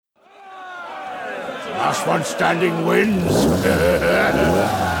Last one standing wins.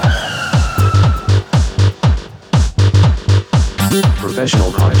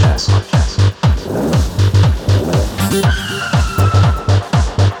 Professional podcast.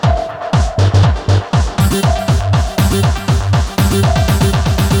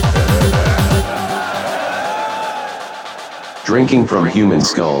 Drinking from Human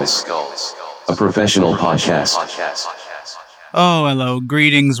Skulls, a professional podcast. Oh, hello.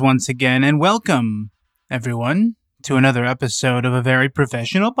 Greetings once again, and welcome, everyone, to another episode of a very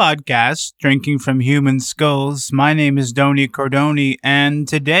professional podcast, Drinking from Human Skulls. My name is Donny Cordoni, and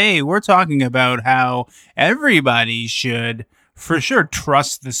today we're talking about how everybody should, for sure,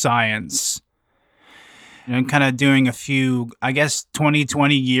 trust the science. And I'm kind of doing a few,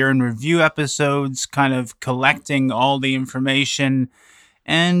 2020 year in review episodes, kind of collecting all the information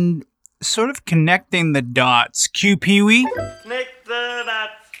and sort of connecting the dots. Cue Pee-wee? Connect the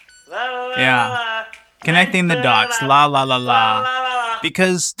dots. La, la, la, Yeah. la. Connecting the dots. La, la, la, la.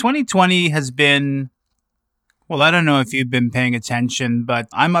 Because 2020 has been, well, I don't know if you've been paying attention, but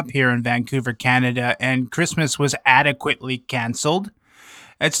I'm up here in Vancouver, Canada, and Christmas was adequately canceled.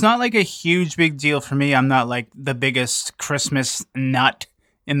 It's not like a huge big deal for me. I'm not like the biggest Christmas nut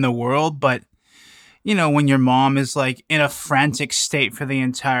in the world, but you know, when your mom is like in a frantic state for the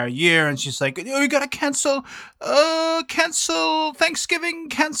entire year and she's like, oh, you gotta cancel Thanksgiving,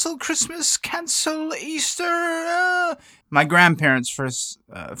 cancel Christmas, cancel Easter. My grandparents, for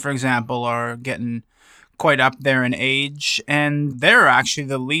example, are getting quite up there in age, and they're actually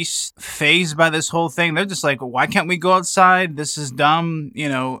the least phased by this whole thing. They're just like, why can't we go outside? This is dumb. You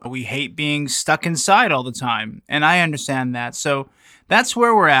know, we hate being stuck inside all the time. And I understand that. So that's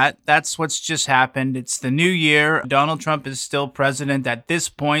where we're at. That's what's just happened. It's the new year. Donald Trump is still president at this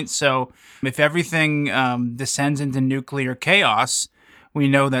point. So if everything descends into nuclear chaos, we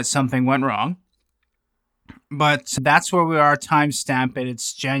know that something went wrong. But that's where we are. Timestamp it.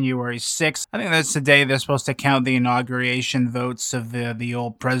 It's January 6th. I think that's the day they're supposed to count the inauguration votes of the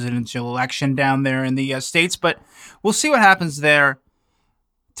old presidential election down there in the States. But we'll see what happens there.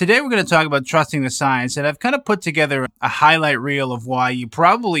 Today we're going to talk about trusting the science. And I've kind of put together a highlight reel of why you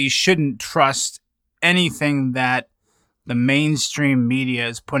probably shouldn't trust anything that the mainstream media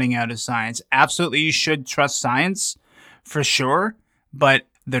is putting out as science. Absolutely, you should trust science for sure. But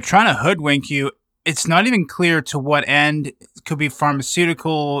they're trying to hoodwink you. It's not even clear to what end. It could be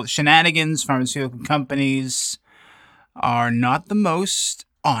pharmaceutical shenanigans. Pharmaceutical companies are not the most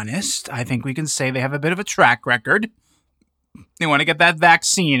honest. I think we can say they have a bit of a track record. They want to get that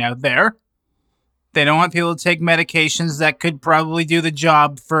vaccine out there. They don't want people to take medications that could probably do the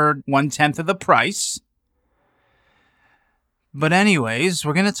job for 1/10 of the price. But anyways,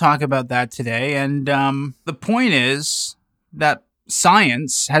 we're going to talk about that today. And the point is that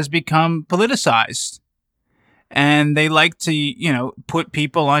science has become politicized, and they like to, you know, put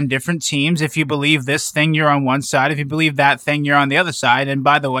people on different teams. If you believe this thing, you're on one side. If you believe that thing, you're on the other side. And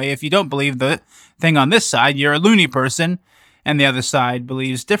by the way, if you don't believe the thing on this side, you're a loony person, and the other side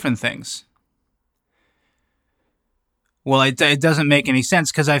believes different things. Well, it doesn't make any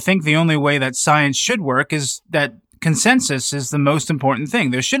sense, because I think the only way that science should work is that consensus is the most important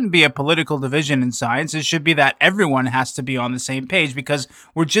thing. There shouldn't be a political division in science. It should be that everyone has to be on the same page, because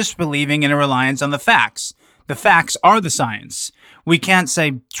we're just believing in a reliance on the facts. The facts are the science. We can't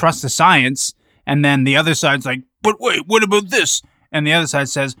say trust the science and then the other side's like, but wait, what about this? And the other side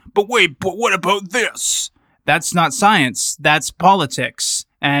says, but wait, but what about this? That's not science. That's politics.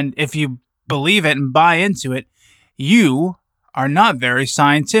 And if you believe it and buy into it, you are not very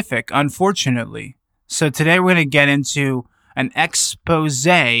scientific, unfortunately. So today we're going to get into an expose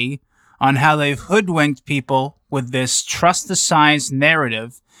on how they've hoodwinked people with this trust the science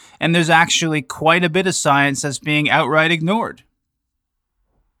narrative. And there's actually quite a bit of science that's being outright ignored.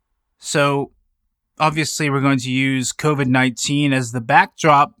 So obviously we're going to use COVID-19 as the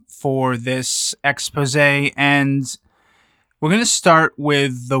backdrop for this expose. And we're going to start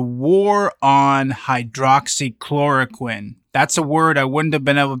with the war on hydroxychloroquine. That's a word I wouldn't have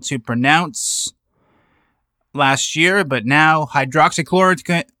been able to pronounce last year, but now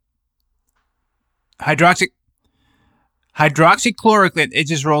hydroxychloroquine, it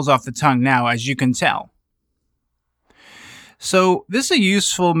just rolls off the tongue now, as you can tell. So this is a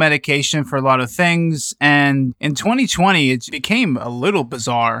useful medication for a lot of things, and in 2020 it became a little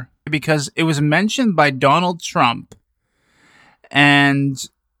bizarre because it was mentioned by Donald Trump, and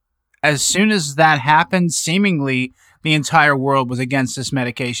as soon as that happened, seemingly the entire world was against this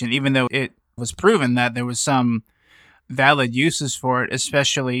medication, even though it was proven that there was some valid uses for it,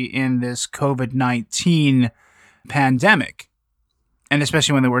 especially in this COVID-19 pandemic. and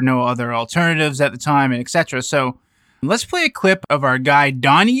especially when there were no other alternatives at the time, and etc. So let's play a clip of our guy,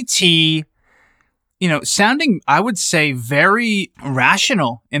 Donnie T, sounding, I would say, very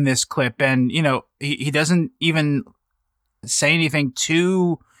rational in this clip. And, he doesn't even say anything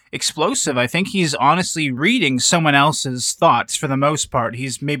too explosive. I think he's honestly reading someone else's thoughts for the most part.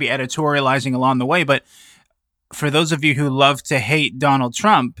 He's maybe editorializing along the way, but for those of you who love to hate Donald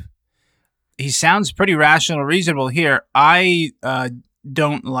Trump, he sounds pretty rational, reasonable here. I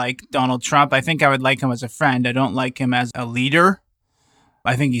don't like Donald Trump. I think I would like him as a friend. I don't like him as a leader.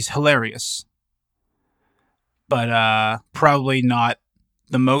 I think he's hilarious, but probably not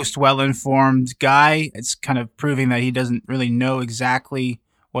the most well-informed guy. It's kind of proving that he doesn't really know exactly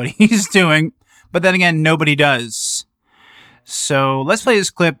what he's doing. But then again, nobody does. So let's play this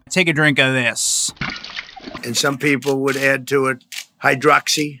clip. Take a drink of this. And some people would add to it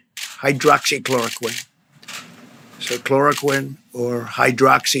hydroxychloroquine. So chloroquine or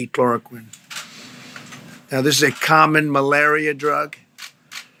hydroxychloroquine. Now, this is a common malaria drug.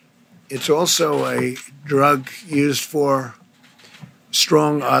 It's also a drug used for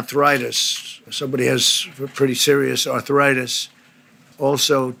strong arthritis. Somebody has pretty serious arthritis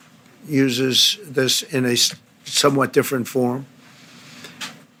also uses this in a somewhat different form.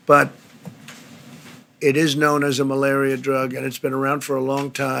 But it is known as a malaria drug, and it's been around for a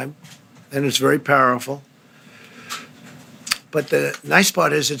long time, and it's very powerful. But the nice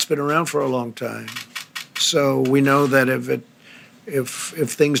part is it's been around for a long time. So we know that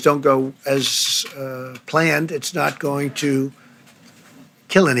if things don't go as planned, it's not going to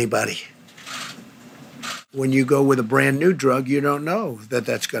kill anybody. When you go with a brand new drug, you don't know that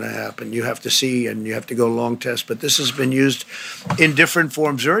that's going to happen. You have to see, and you have to go long test. But this has been used in different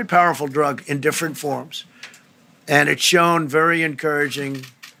forms, very powerful drug in different forms. And it's shown very encouraging,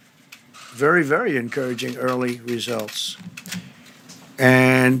 very, very encouraging early results.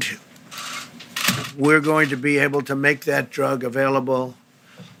 And we're going to be able to make that drug available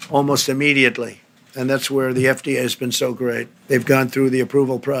almost immediately. And that's where the FDA has been so great. They've gone through the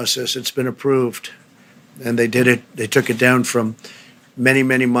approval process. It's been approved. And they did it. They took it down from many,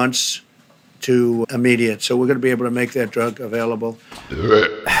 many months to immediate. So we're going to be able to make that drug available.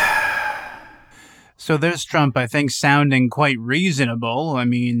 So there's Trump, I think, sounding quite reasonable. I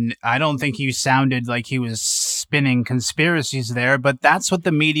mean, I don't think he sounded like he was spinning conspiracies there, but that's what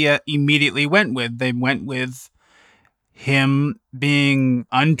the media immediately went with. They went with him being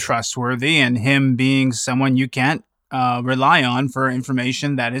untrustworthy and him being someone you can't rely on for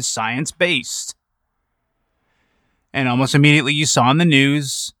information that is science-based. And almost immediately you saw in the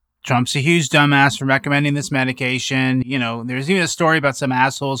news, Trump's a huge dumbass for recommending this medication. There's even a story about some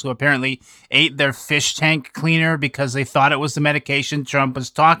assholes who apparently ate their fish tank cleaner because they thought it was the medication Trump was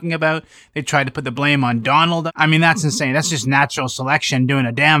talking about. They tried to put the blame on Donald. I mean, that's insane. That's just natural selection doing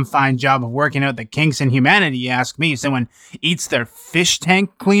a damn fine job of working out the kinks in humanity, you ask me. Someone eats their fish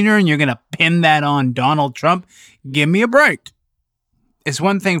tank cleaner and you're going to pin that on Donald Trump? Give me a break. It's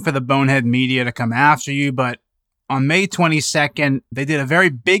one thing for the bonehead media to come after you, but on May 22nd, they did a very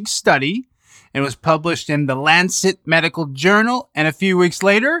big study. It was published in the Lancet Medical Journal, and a few weeks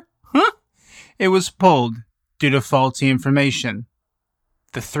later, it was pulled due to faulty information.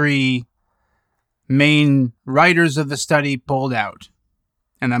 The three main writers of the study pulled out.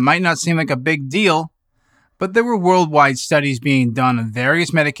 And that might not seem like a big deal, but there were worldwide studies being done on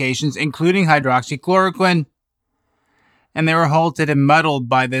various medications, including hydroxychloroquine, and they were halted and muddled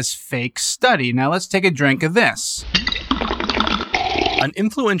by this fake study. Now let's take a drink of this. An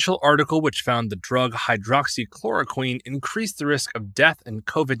influential article which found the drug hydroxychloroquine increased the risk of death in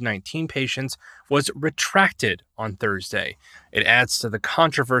COVID-19 patients was retracted on Thursday. It adds to the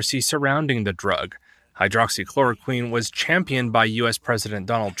controversy surrounding the drug. Hydroxychloroquine was championed by U.S. President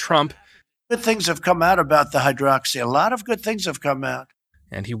Donald Trump. Good things have come out about the hydroxy. A lot of good things have come out.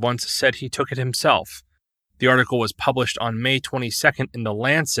 And he once said he took it himself. The article was published on May 22nd in The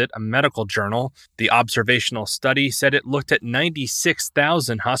Lancet, a medical journal. The observational study said it looked at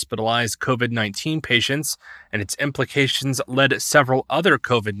 96,000 hospitalized COVID-19 patients, and its implications led several other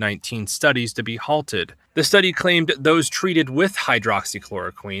COVID-19 studies to be halted. The study claimed those treated with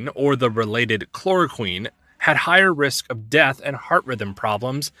hydroxychloroquine, or the related chloroquine, had higher risk of death and heart rhythm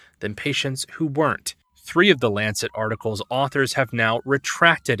problems than patients who weren't. 3 of the Lancet article's authors have now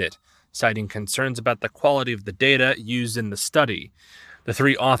retracted it, citing concerns about the quality of the data used in the study. The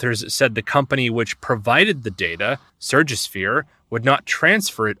 3 authors said the company which provided the data, Surgisphere, would not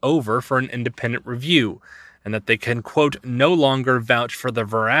transfer it over for an independent review, and that they can, quote, no longer vouch for the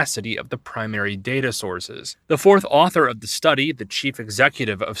veracity of the primary data sources. The 4th author of the study, the chief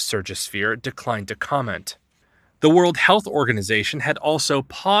executive of Surgisphere, declined to comment. The World Health Organization had also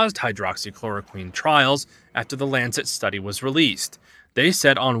paused hydroxychloroquine trials after the Lancet study was released. They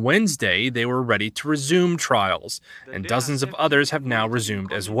said on Wednesday they were ready to resume trials, and dozens of others have now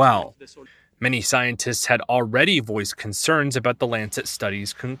resumed as well. Many scientists had already voiced concerns about the Lancet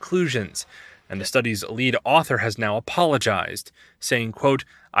study's conclusions, and the study's lead author has now apologized, saying, quote,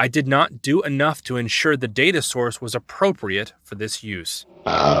 "I did not do enough to ensure the data source was appropriate for this use."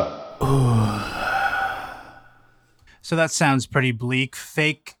 So that sounds pretty bleak.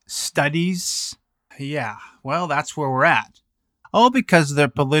 Fake studies? Yeah, well, that's where we're at. All because they're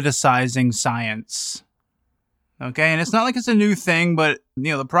politicizing science. Okay, and it's not like it's a new thing, but,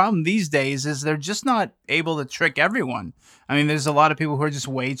 the problem these days is they're just not able to trick everyone. I mean, there's a lot of people who are just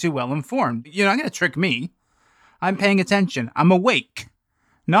way too well informed. You're not going to trick me. I'm paying attention. I'm awake.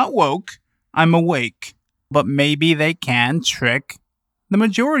 Not woke. I'm awake. But maybe they can trick the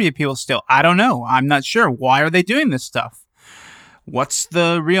majority of people still. I don't know. I'm not sure. Why are they doing this stuff? What's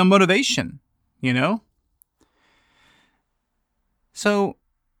the real motivation? So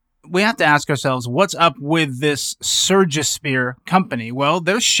we have to ask ourselves, what's up with this Surgisphere company? Well,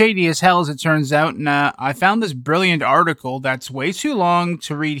 they're shady as hell, as it turns out. And I found this brilliant article that's way too long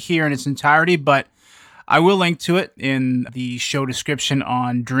to read here in its entirety, but I will link to it in the show description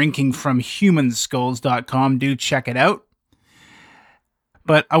on drinkingfromhumanskulls.com. Do check it out.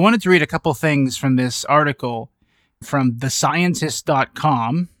 But I wanted to read a couple things from this article from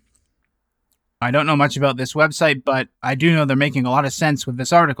thescientist.com. I don't know much about this website, but I do know they're making a lot of sense with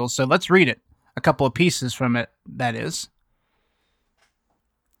this article, so let's read it. A couple of pieces from it, that is.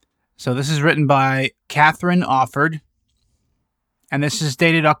 So this is written by Catherine Offord, and this is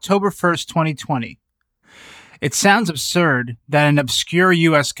dated October 1st, 2020. It sounds absurd that an obscure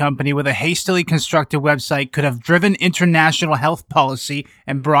U.S. company with a hastily constructed website could have driven international health policy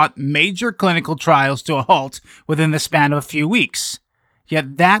and brought major clinical trials to a halt within the span of a few weeks.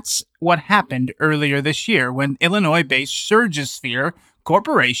 Yet that's what happened earlier this year when Illinois-based Surgisphere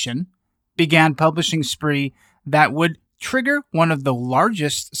Corporation began publishing spree that would trigger one of the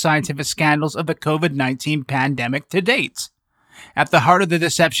largest scientific scandals of the COVID-19 pandemic to date. At the heart of the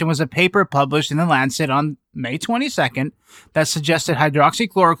deception was a paper published in The Lancet on May 22nd that suggested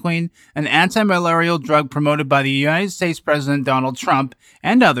hydroxychloroquine, an anti-malarial drug promoted by the United States President Donald Trump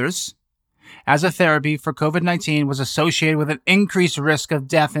and others, as a therapy for COVID-19 was associated with an increased risk of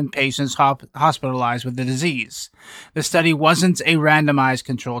death in patients hospitalized with the disease. The study wasn't a randomized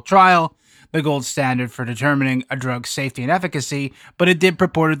controlled trial, the gold standard for determining a drug's safety and efficacy, but it did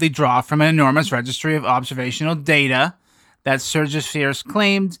purportedly draw from an enormous registry of observational data that Surgisphere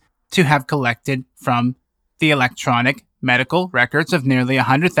claimed to have collected from the electronic medical records of nearly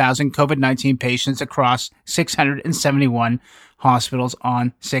 100,000 COVID-19 patients across 671 hospitals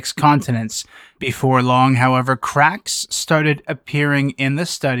on 6 continents. Before long, however, cracks started appearing in the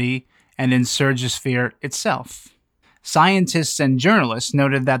study and in Surgisphere itself. Scientists and journalists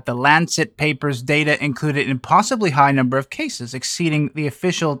noted that the Lancet paper's data included an impossibly high number of cases, exceeding the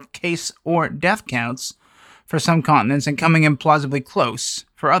official case or death counts for some continents and coming implausibly close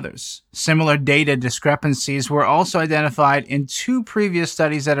for others. Similar data discrepancies were also identified in 2 previous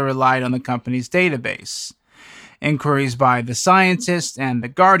studies that relied on the company's database. Inquiries by The Scientist and The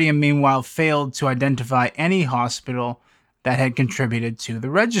Guardian, meanwhile, failed to identify any hospital that had contributed to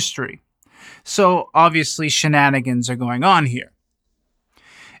the registry. So, obviously, shenanigans are going on here.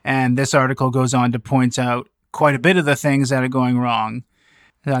 And this article goes on to point out quite a bit of the things that are going wrong.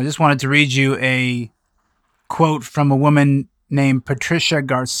 I just wanted to read you a quote from a woman named Patricia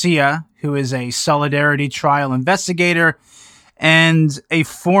Garcia, who is a Solidarity trial investigator and a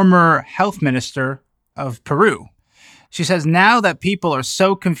former health minister of Peru. She says, now that people are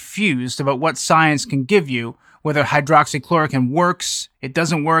so confused about what science can give you, whether hydroxychloroquine works, it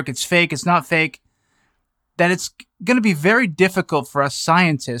doesn't work, it's fake, it's not fake, that it's going to be very difficult for us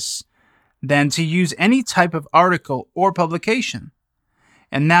scientists then to use any type of article or publication.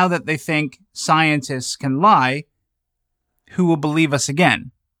 And now that they think scientists can lie, who will believe us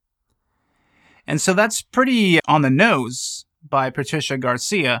again? And so that's pretty on the nose by Patricia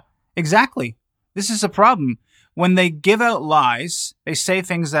Garcia. Exactly. This is a problem. When they give out lies, they say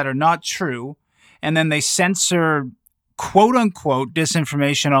things that are not true, and then they censor quote-unquote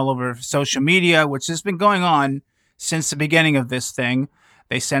disinformation all over social media, which has been going on since the beginning of this thing.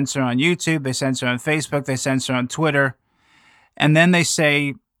 They censor on YouTube, they censor on Facebook, they censor on Twitter. And then they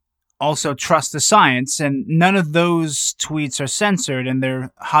say, also trust the science, and none of those tweets are censored, and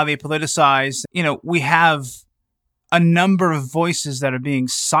they're highly politicized. We have a number of voices that are being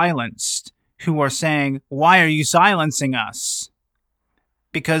silenced who are saying, why are you silencing us?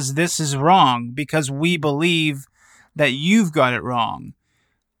 Because this is wrong, because we believe that you've got it wrong.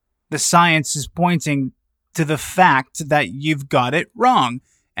 The science is pointing to the fact that you've got it wrong.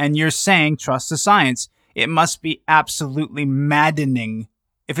 And you're saying, trust the science. It must be absolutely maddening.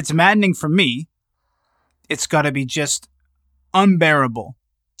 If it's maddening for me, it's got to be just unbearable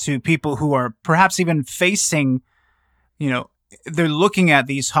to people who are perhaps even facing, they're looking at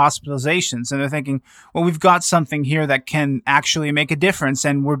these hospitalizations and they're thinking, well, we've got something here that can actually make a difference,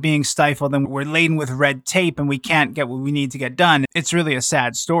 and we're being stifled and we're laden with red tape and we can't get what we need to get done. It's really a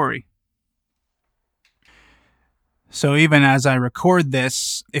sad story. So even as I record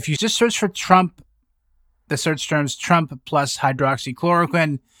this, if you just search for Trump, the search terms Trump plus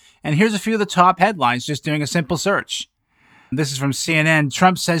hydroxychloroquine, and here's a few of the top headlines, just doing a simple search. This is from CNN.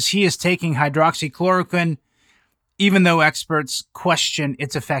 Trump says he is taking hydroxychloroquine even though experts question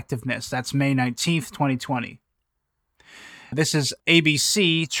its effectiveness. That's May 19th, 2020. This is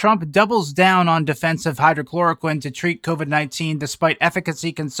ABC. Trump doubles down on defense of hydroxychloroquine to treat COVID-19 despite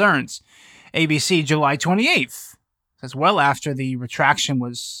efficacy concerns. ABC, July 28th. That's well after the retraction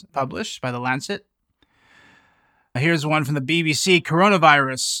was published by The Lancet. Here's one from the BBC.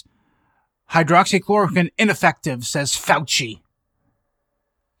 Coronavirus. Hydroxychloroquine ineffective, says Fauci.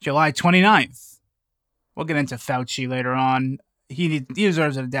 July 29th. We'll get into Fauci later on. He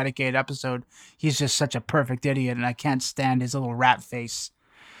deserves a dedicated episode. He's just such a perfect idiot, and I can't stand his little rat face.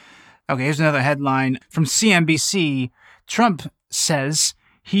 Okay, here's another headline from CNBC. Trump says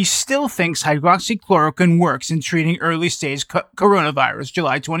he still thinks hydroxychloroquine works in treating early-stage coronavirus,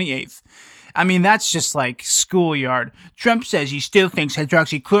 July 28th. I mean, that's just like schoolyard. Trump says he still thinks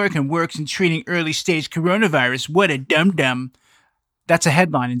hydroxychloroquine works in treating early-stage coronavirus. What a dum-dum. That's a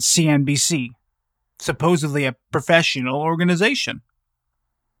headline in CNBC. Supposedly a professional organization.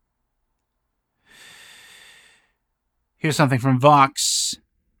 Here's something from Vox.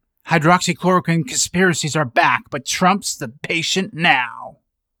 Hydroxychloroquine conspiracies are back, but Trump's the patient now.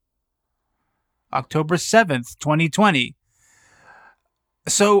 October 7th, 2020.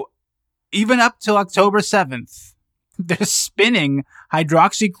 So, even up till October 7th, they're spinning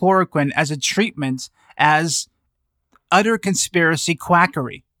hydroxychloroquine as a treatment as utter conspiracy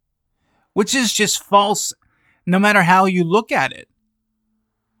quackery, which is just false no matter how you look at it.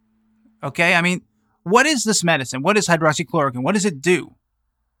 Okay, I mean, what is this medicine? What is hydroxychloroquine? What does it do?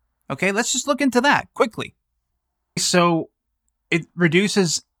 Okay, let's just look into that quickly. So it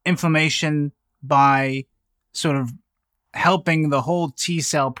reduces inflammation by sort of helping the whole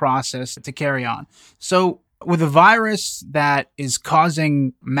T-cell process to carry on. So with a virus that is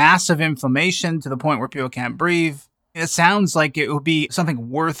causing massive inflammation to the point where people can't breathe, it sounds like it would be something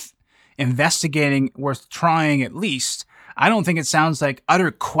worth investigating, worth trying at least. I don't think it sounds like utter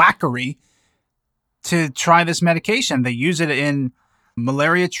quackery to try this medication. They use it in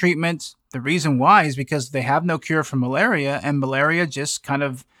malaria treatment. The reason why is because they have no cure for malaria, and malaria just kind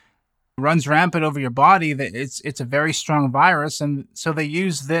of runs rampant over your body. It's a very strong virus, and so they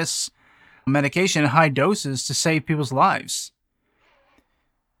use this medication in high doses to save people's lives.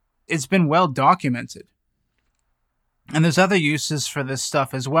 It's been well documented. And there's other uses for this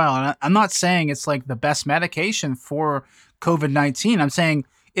stuff as well. And I'm not saying it's like the best medication for COVID-19. I'm saying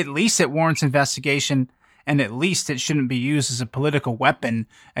at least it warrants investigation, and at least it shouldn't be used as a political weapon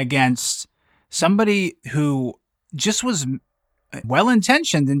against somebody who just was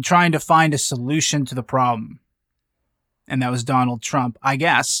well-intentioned in trying to find a solution to the problem. And that was Donald Trump, I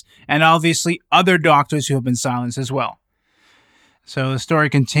guess, and obviously other doctors who have been silenced as well. So the story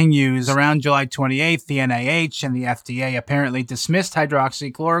continues. Around July 28th, the NIH and the FDA apparently dismissed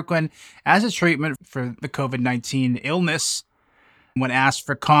hydroxychloroquine as a treatment for the COVID-19 illness. When asked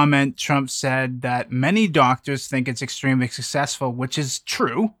for comment, Trump said that many doctors think it's extremely successful, which is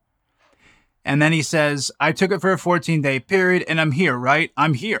true. And then he says, I took it for a 14-day period and I'm here, right?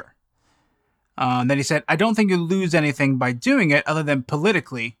 I'm here. Then he said, I don't think you lose anything by doing it other than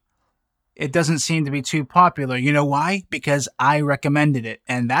politically. It doesn't seem to be too popular. You know why? Because I recommended it.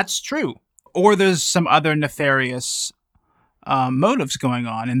 And that's true. Or there's some other nefarious motives going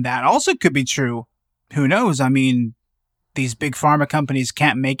on. And that also could be true. Who knows? I mean, these big pharma companies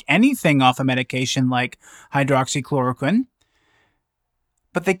can't make anything off a medication like hydroxychloroquine.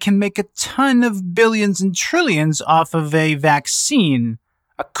 But they can make a ton of billions and trillions off of a vaccine,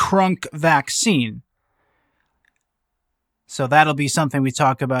 a crunk vaccine. So that'll be something we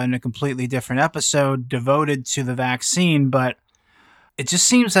talk about in a completely different episode devoted to the vaccine, but it just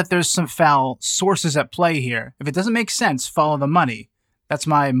seems that there's some foul sources at play here. If it doesn't make sense, follow the money. That's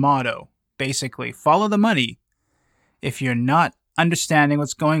my motto, basically. Follow the money if you're not understanding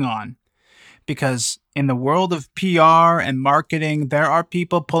what's going on. Because in the world of PR and marketing, there are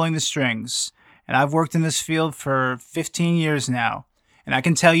people pulling the strings. and I've worked in this field for 15 years now, and I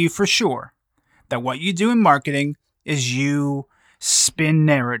can tell you for sure that what you do in marketing is you spin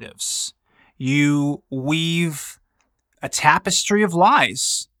narratives. You weave a tapestry of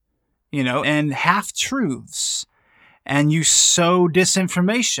lies, and half-truths, and you sow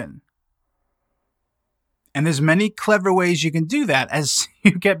disinformation. And there's many clever ways you can do that as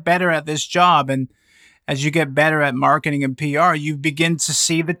you get better at this job and as you get better at marketing and PR, you begin to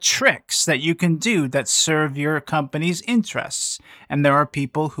see the tricks that you can do that serve your company's interests. And there are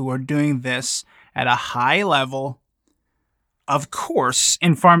people who are doing this at a high level, of course,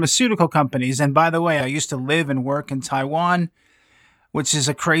 in pharmaceutical companies. And by the way, I used to live and work in Taiwan, which is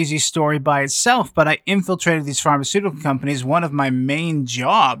a crazy story by itself, but I infiltrated these pharmaceutical companies. One of my main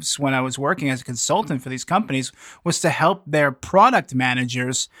jobs when I was working as a consultant for these companies was to help their product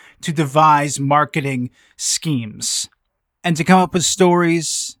managers to devise marketing schemes and to come up with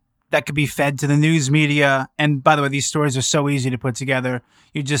stories that could be fed to the news media. And by the way, these stories are so easy to put together.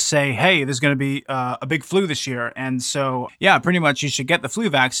 You just say, hey, there's going to be a big flu this year. And so, yeah, pretty much you should get the flu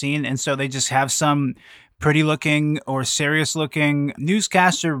vaccine. And so they just have some pretty looking or serious looking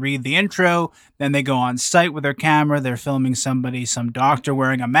newscaster read the intro. Then they go on site with their camera. They're filming somebody, some doctor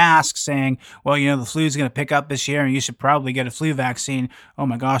wearing a mask saying, well, the flu is going to pick up this year and you should probably get a flu vaccine. Oh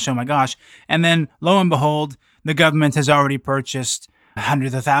my gosh. And then lo and behold, the government has already purchased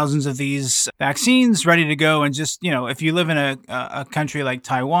hundreds of thousands of these vaccines ready to go. And just, if you live in a country like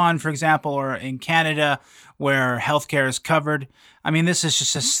Taiwan, for example, or in Canada where healthcare is covered, this is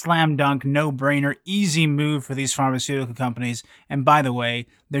just a slam dunk, no-brainer, easy move for these pharmaceutical companies. And by the way,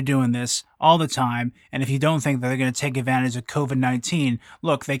 they're doing this all the time. And if you don't think that they're going to take advantage of COVID-19,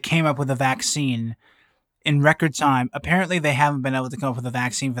 look, they came up with a vaccine in record time. Apparently, they haven't been able to come up with a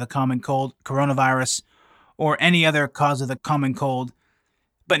vaccine for the common cold, coronavirus, or any other cause of the common cold.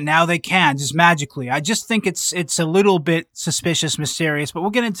 But now they can, just magically. I just think it's a little bit suspicious, mysterious. But we'll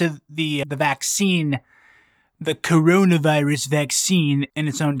get into the vaccine, the coronavirus vaccine, in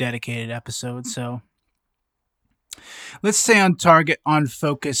its own dedicated episode. So let's stay on target, on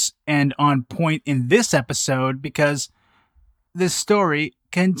focus, and on point in this episode because this story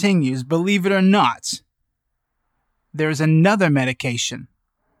continues. Believe it or not, there's another medication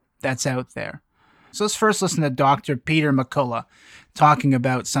that's out there. So let's first listen to Dr. Peter McCullough talking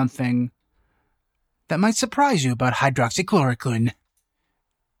about something that might surprise you about hydroxychloroquine.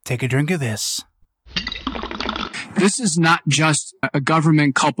 Take a drink of this. This is not just a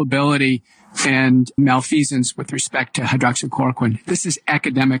government culpability and malfeasance with respect to hydroxychloroquine. This is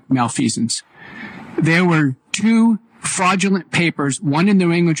academic malfeasance. There were two fraudulent papers, one in the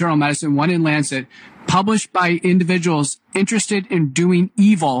New England Journal of Medicine, one in Lancet, published by individuals interested in doing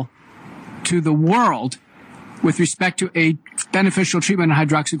evil to the world with respect to a beneficial treatment of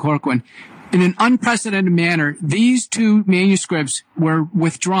hydroxychloroquine. In an unprecedented manner, these two manuscripts were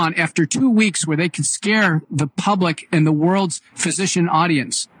withdrawn after 2 weeks where they could scare the public and the world's physician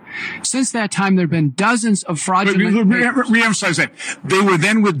audience. Since that time, there have been dozens of fraudulent Re-emphasize that. They were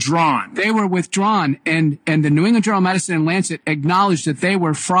then withdrawn. They were withdrawn, and the New England Journal of Medicine and Lancet acknowledged that they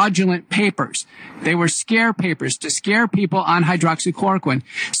were fraudulent papers. They were scare papers to scare people on hydroxychloroquine.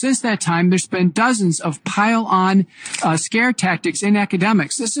 Since that time, there's been dozens of pile-on scare tactics in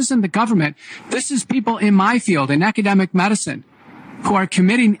academics. This isn't the government. This is people in my field, in academic medicine, who are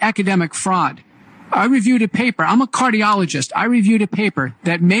committing academic fraud. I reviewed a paper. I'm a cardiologist. I reviewed a paper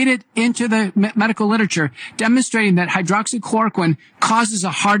that made it into the medical literature demonstrating that hydroxychloroquine causes a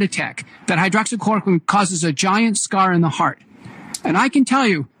heart attack, that hydroxychloroquine causes a giant scar in the heart. And I can tell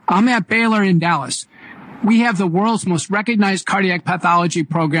you, I'm at Baylor in Dallas. We have the world's most recognized cardiac pathology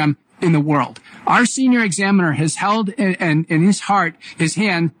program in the world. Our senior examiner has held in his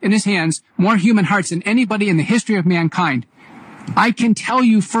hands, more human hearts than anybody in the history of mankind. I can tell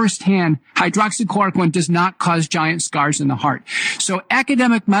you firsthand, hydroxychloroquine does not cause giant scars in the heart. So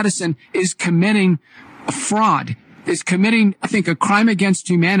academic medicine is committing a fraud, is committing, I think, a crime against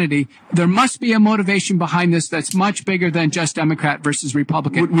humanity. There must be a motivation behind this that's much bigger than just Democrat versus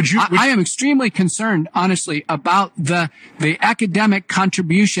Republican. I am extremely concerned, honestly, about the academic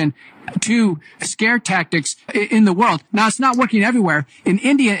contribution to scare tactics in the world. Now, it's not working everywhere. In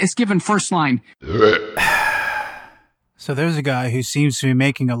India, it's given first line. So there's a guy who seems to be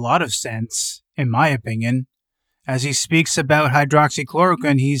making a lot of sense, in my opinion. As he speaks about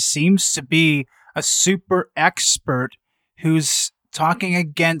hydroxychloroquine, he seems to be a super expert who's talking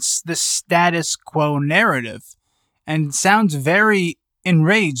against the status quo narrative and sounds very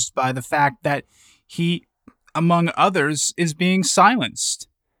enraged by the fact that he, among others, is being silenced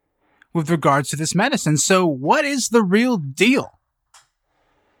with regards to this medicine. So what is the real deal?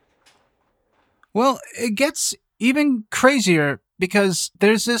 Well, it gets even crazier because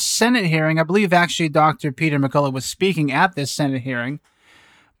there's this Senate hearing. I believe actually Dr. Peter McCullough was speaking at this Senate hearing.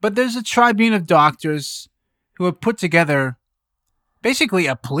 But there's a tribune of doctors who have put together basically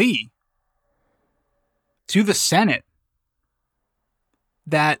a plea to the Senate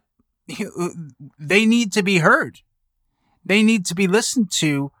that they need to be heard. They need to be listened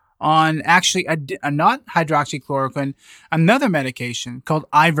to on actually a not hydroxychloroquine, another medication called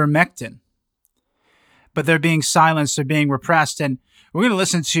ivermectin. But they're being silenced, they're being repressed. And we're going to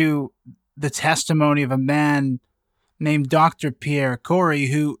listen to the testimony of a man named Dr. Pierre Kory,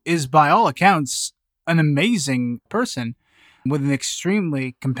 who is by all accounts an amazing person with an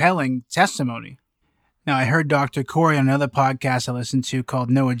extremely compelling testimony. Now, I heard Dr. Kory on another podcast I listened to called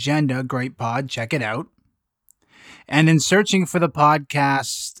No Agenda, great pod, check it out. And in searching for the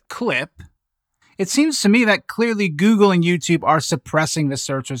podcast clip, it seems to me that clearly Google and YouTube are suppressing the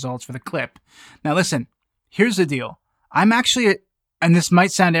search results for the clip. Now, listen, here's the deal. I'm actually, and this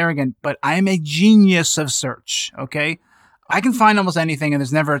might sound arrogant, but I am a genius of search, okay? I can find almost anything, and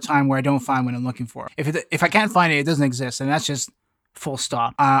there's never a time where I don't find what I'm looking for. If I can't find it, it doesn't exist, and that's just full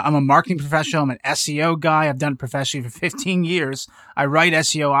stop. I'm a marketing professional. I'm an SEO guy. I've done it professionally for 15 years. I write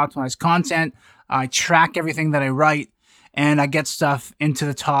SEO optimized content. I track everything that I write, and I get stuff into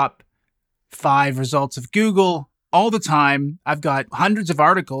the top 5 results of Google all the time. I've got hundreds of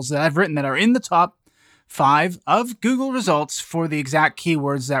articles that I've written that are in the top 5 of Google results for the exact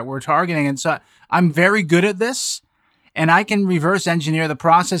keywords that we're targeting. And so I'm very good at this, and I can reverse engineer the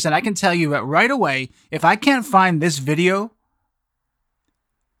process. And I can tell you that right away, if I can't find this video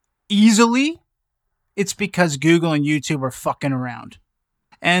easily, it's because Google and YouTube are fucking around.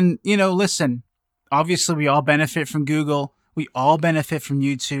 And, listen, obviously we all benefit from Google. We all benefit from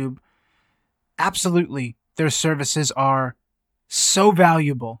YouTube. Absolutely. Their services are so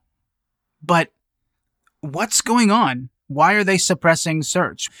valuable. But what's going on? Why are they suppressing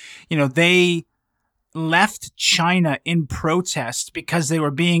search? They left China in protest because they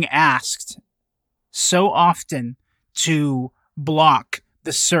were being asked so often to block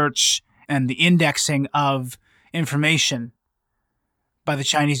the search and the indexing of information by the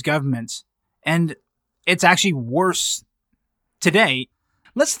Chinese government. And it's actually worse today.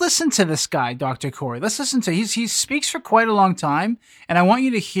 Let's listen to this guy, Dr. Kory. Let's listen to, he speaks for quite a long time, and I want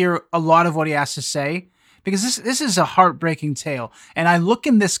you to hear a lot of what he has to say, because this is a heartbreaking tale. And I look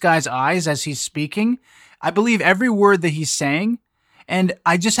in this guy's eyes as he's speaking. I believe every word that he's saying, and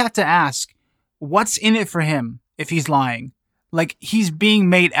I just have to ask, what's in it for him if he's lying? Like, he's being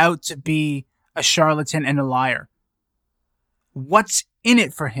made out to be a charlatan and a liar. What's in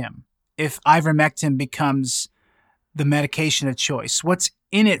it for him if ivermectin becomes the medication of choice? What's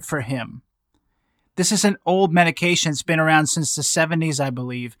in it for him? This is an old medication. It's been around since the 70s, I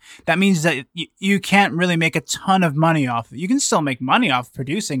believe. That means that you can't really make a ton of money off of it. You can still make money off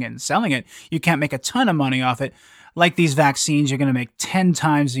producing it and selling it. You can't make a ton of money off it. Like these vaccines, you're going to make 10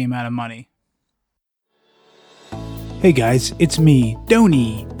 times the amount of money. Hey guys, it's me,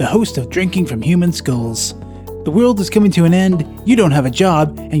 Donnie, the host of Drinking from Human Skulls. The world is coming to an end, you don't have a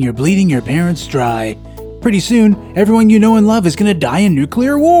job, and you're bleeding your parents dry. Pretty soon, everyone you know and love is going to die in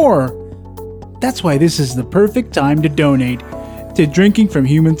nuclear war. That's why this is the perfect time to donate to Drinking from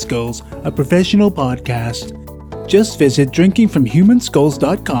Human Skulls, a professional podcast. Just visit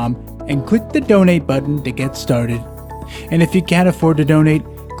drinkingfromhumanskulls.com and click the donate button to get started. And if you can't afford to donate,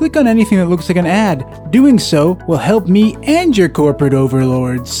 click on anything that looks like an ad. Doing so will help me and your corporate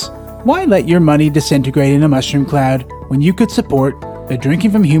overlords. Why let your money disintegrate in a mushroom cloud when you could support the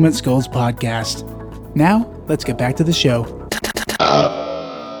Drinking from Human Skulls podcast? Now, let's get back to the show.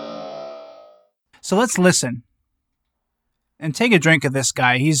 So let's listen and take a drink of this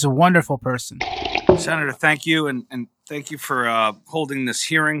guy. He's a wonderful person. Senator, thank you, and thank you for holding this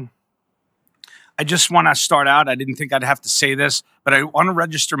hearing. I just want to start out, I didn't think I'd have to say this, but I want to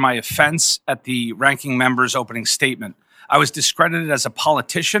register my offense at the ranking member's opening statement. I was discredited as a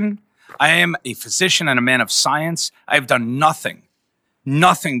politician. I am a physician and a man of science. I have done nothing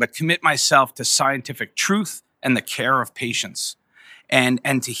but commit myself to scientific truth and the care of patients. And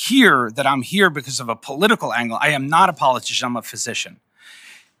to hear that I'm here because of a political angle, I am not a politician, I'm a physician.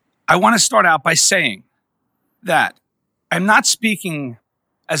 I want to start out by saying that I'm not speaking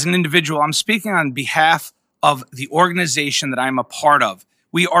as an individual, I'm speaking on behalf of the organization that I'm a part of.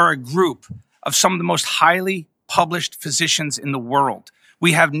 We are a group of some of the most highly published physicians in the world.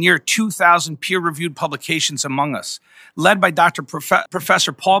 We have near 2,000 peer-reviewed publications among us, led by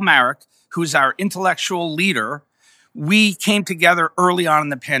Professor Paul Marik, who's our intellectual leader. We came together early on in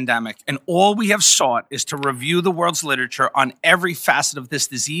the pandemic, and all we have sought is to review the world's literature on every facet of this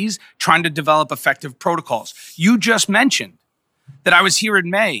disease, trying to develop effective protocols. You just mentioned that I was here in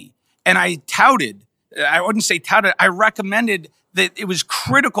May, and I recommended that it was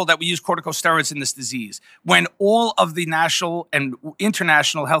critical that we use corticosteroids in this disease when all of the national and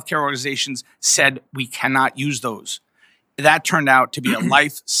international healthcare organizations said we cannot use those. That turned out to be a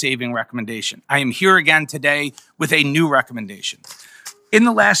life-saving recommendation. I am here again today with a new recommendation. In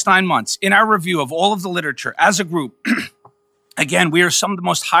the last 9 months, in our review of all of the literature as a group, again, we are some of the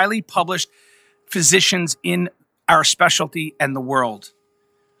most highly published physicians in our specialty and the world.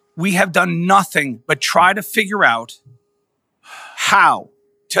 We have done nothing but try to figure out how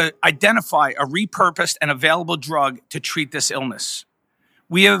to identify a repurposed and available drug to treat this illness.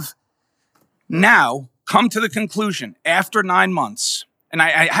 We have now come to the conclusion after 9 months, and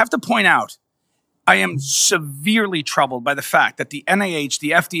I have to point out, I am severely troubled by the fact that the NIH,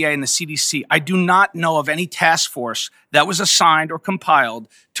 the FDA, and the CDC, I do not know of any task force that was assigned or compiled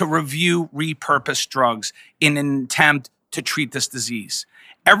to review repurposed drugs in an attempt to treat this disease.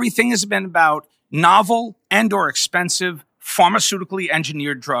 Everything has been about novel and or expensive pharmaceutically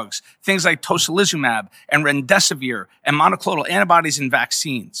engineered drugs, things like tocilizumab and remdesivir and monoclonal antibodies and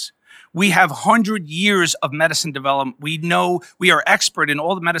vaccines. We have 100 years of medicine development. We know we are expert in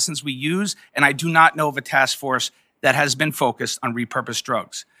all the medicines we use, and I do not know of a task force that has been focused on repurposed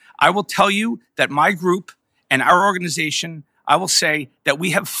drugs. I will tell you that my group and our organization, I will say that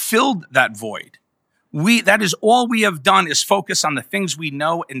we have filled that void. That is all we have done is focus on the things we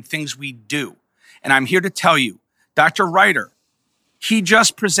know and things we do. And I'm here to tell you, Dr. Reiter, he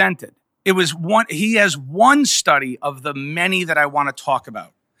just presented. He has one study of the many that I want to talk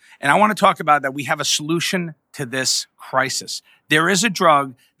about. And I want to talk about that we have a solution to this crisis. There is a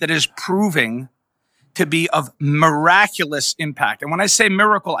drug that is proving to be of miraculous impact. And when I say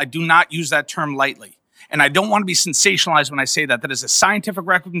miracle, I do not use that term lightly. And I don't want to be sensationalized when I say that. That is a scientific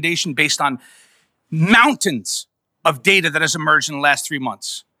recommendation based on mountains of data that has emerged in the last 3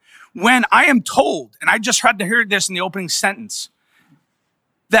 months. When I am told, and I just had to hear this in the opening sentence,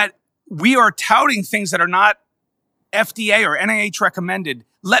 that we are touting things that are not FDA or NIH recommended,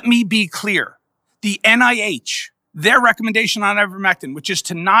 let me be clear. The NIH, their recommendation on ivermectin, which is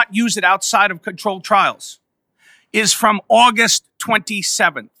to not use it outside of controlled trials, is from August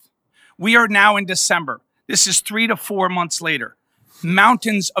 27th. We are now in December. This is 3 to 4 months later.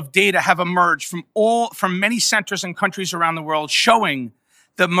 Mountains of data have emerged from many centers and countries around the world showing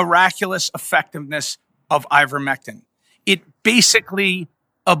the miraculous effectiveness of ivermectin. It basically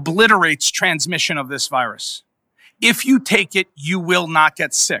obliterates transmission of this virus. If you take it, you will not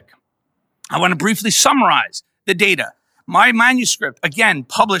get sick. I want to briefly summarize the data. My manuscript, again,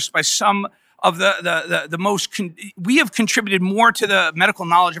 published by some of the most, we have contributed more to the medical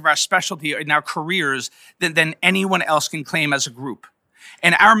knowledge of our specialty in our careers than anyone else can claim as a group.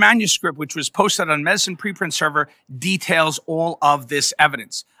 And our manuscript, which was posted on Medicine Preprint Server, details all of this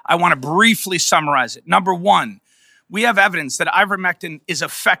evidence. I want to briefly summarize it. Number one, we have evidence that ivermectin is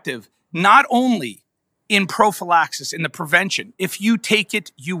effective not only in prophylaxis, in the prevention. If you take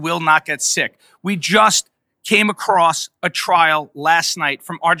it, you will not get sick. We just came across a trial last night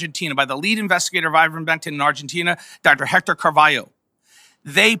from Argentina by the lead investigator of ivermectin in Argentina, Dr. Hector Carvalho.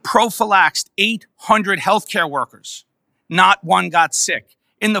 They prophylaxed 800 healthcare workers. Not one got sick.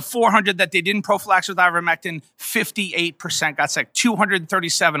 In the 400 that they didn't prophylax with ivermectin, 58% got sick.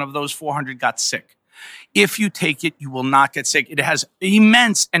 237 of those 400 got sick. If you take it, you will not get sick. It has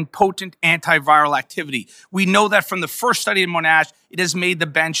immense and potent antiviral activity. We know that from the first study in Monash, it has made the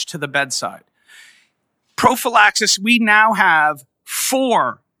bench to the bedside. Prophylaxis, we now have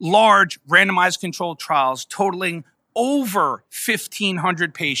 4 large randomized controlled trials totaling over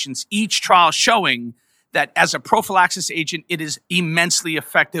 1,500 patients, each trial showing that as a prophylaxis agent, it is immensely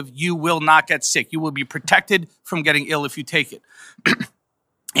effective. You will not get sick. You will be protected from getting ill if you take it.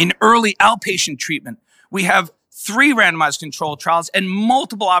 In early outpatient treatment, we have 3 randomized controlled trials and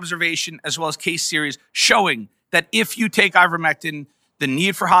multiple observation as well as case series showing that if you take ivermectin, the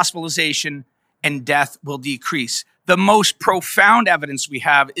need for hospitalization and death will decrease. The most profound evidence we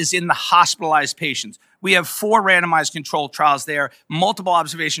have is in the hospitalized patients. We have 4 randomized controlled trials there, multiple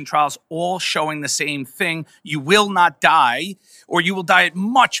observation trials, all showing the same thing. You will not die, or you will die at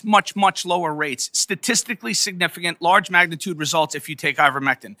much, much, much lower rates. Statistically significant, large magnitude results if you take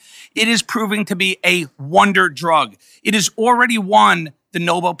ivermectin. It is proving to be a wonder drug. It has already won the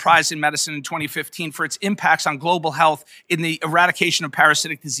Nobel Prize in Medicine in 2015 for its impacts on global health in the eradication of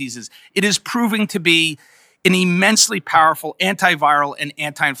parasitic diseases. It is proving to be an immensely powerful antiviral and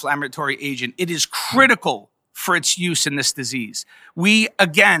anti-inflammatory agent. It is critical for its use in this disease. We,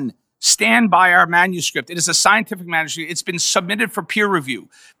 again, stand by our manuscript. It is a scientific manuscript. It's been submitted for peer review.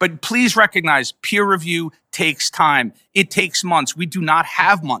 But please recognize peer review takes time. It takes months. We do not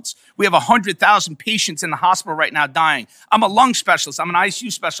have months. We have 100,000 patients in the hospital right now dying. I'm a lung specialist. I'm an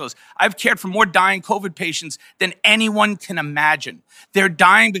ICU specialist. I've cared for more dying COVID patients than anyone can imagine. They're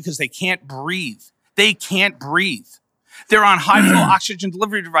dying because they can't breathe. They can't breathe. They're on high-flow oxygen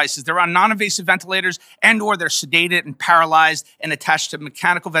delivery devices. They're on non-invasive ventilators or they're sedated and paralyzed and attached to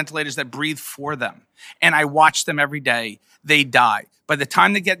mechanical ventilators that breathe for them. And I watch them every day. They die. By the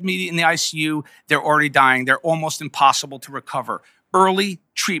time they get me in the ICU, they're already dying. They're almost impossible to recover. Early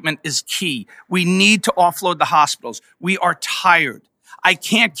treatment is key. We need to offload the hospitals. We are tired. I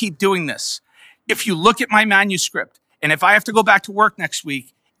can't keep doing this. If you look at my manuscript, and if I have to go back to work next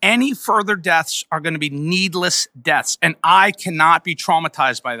week, any further deaths are going to be needless deaths, and I cannot be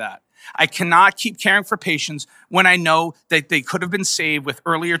traumatized by that. I cannot keep caring for patients when I know that they could have been saved with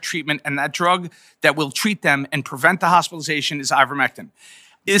earlier treatment, and that drug that will treat them and prevent the hospitalization is ivermectin.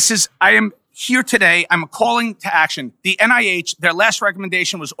 I am here today. I'm calling to action. The NIH, their last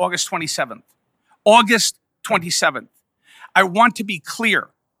recommendation was August 27th. August 27th. I want to be clear.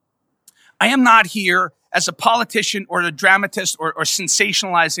 I am not here as a politician or a dramatist or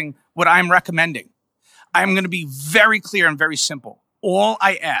sensationalizing what I'm recommending. I'm going to be very clear and very simple. All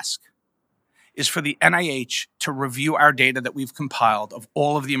I ask is for the NIH to review our data that we've compiled of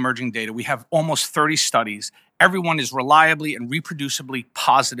all of the emerging data. We have almost 30 studies. Everyone is reliably and reproducibly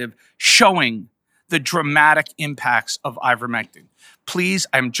positive, showing the dramatic impacts of ivermectin. Please,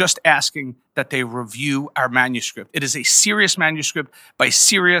 I'm just asking that they review our manuscript. It is a serious manuscript by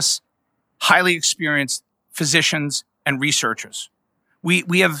serious, highly experienced physicians and researchers.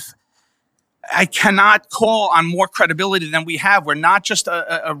 I cannot call on more credibility than we have. We're not just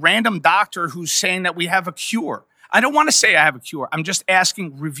a random doctor who's saying that we have a cure. I don't want to say I have a cure. I'm just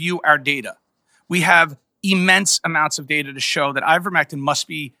asking, review our data. We have immense amounts of data to show that ivermectin must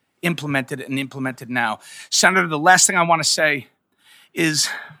be implemented and implemented now. Senator, the last thing I want to say is,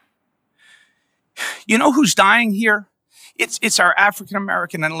 you know who's dying here? It's our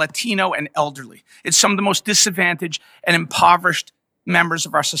African-American and Latino and elderly. It's some of the most disadvantaged and impoverished members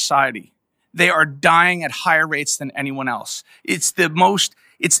of our society. They are dying at higher rates than anyone else. It's the most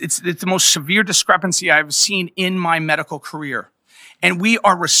severe discrepancy I've seen in my medical career. And we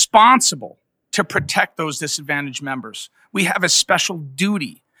are responsible to protect those disadvantaged members. We have a special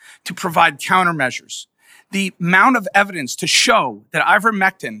duty to provide countermeasures. The amount of evidence to show that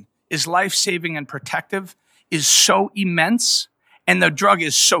ivermectin is life-saving and protective is so immense, and the drug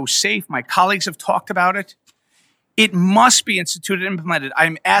is so safe. My colleagues have talked about it. It must be instituted and implemented.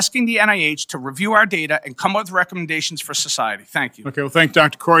 I'm asking the NIH to review our data and come up with recommendations for society. Thank you. Okay, well, thank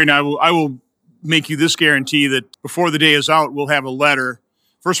Dr. Corey. And I will make you this guarantee that before the day is out, we'll have a letter.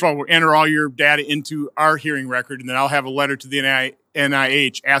 First of all, we'll enter all your data into our hearing record, and then I'll have a letter to the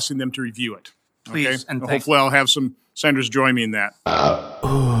NIH asking them to review it. Okay? Please, and hopefully I'll have some senators join me in that.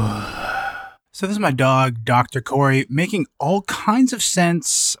 So this is my dog, Dr. Corey, making all kinds of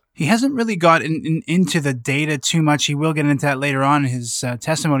sense. He hasn't really got into the data too much. He will get into that later on in his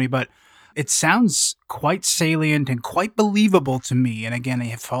testimony, but it sounds quite salient and quite believable to me. And again,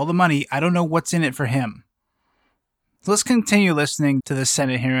 for all the money, I don't know what's in it for him. So let's continue listening to the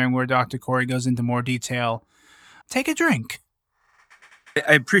Senate hearing where Dr. Corey goes into more detail. Take a drink.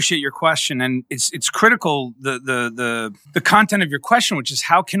 I appreciate your question, and it's critical, the content of your question, which is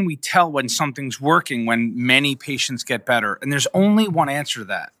how can we tell when something's working when many patients get better? And there's only one answer to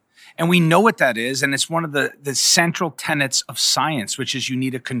that. And we know what that is, and it's one of the central tenets of science, which is you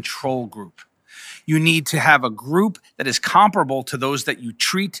need a control group. You need to have a group that is comparable to those that you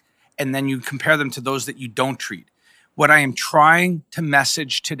treat, and then you compare them to those that you don't treat. What I am trying to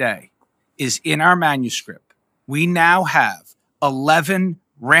message today is in our manuscript, we now have 11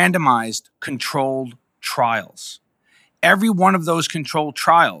 randomized controlled trials. Every one of those controlled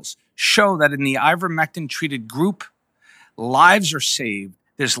trials show that in the ivermectin treated group, lives are saved.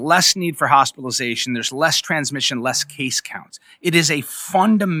 There's less need for hospitalization. There's less transmission, less case counts. It is a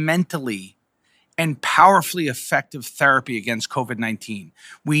fundamentally and powerfully effective therapy against COVID-19.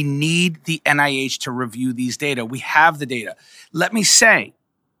 We need the NIH to review these data. We have the data. Let me say,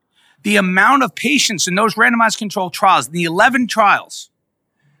 the amount of patients in those randomized controlled trials, the 11 trials,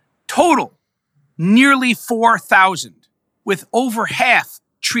 total nearly 4,000, with over half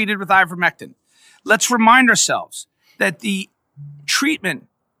treated with ivermectin. Let's remind ourselves that the treatment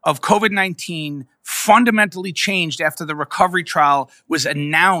of COVID-19 fundamentally changed after the recovery trial was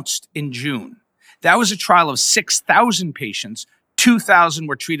announced in June. That was a trial of 6,000 patients, 2,000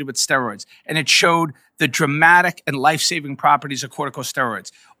 were treated with steroids, and it showed the dramatic and life-saving properties of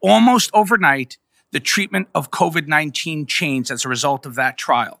corticosteroids. Almost overnight, the treatment of COVID-19 changed as a result of that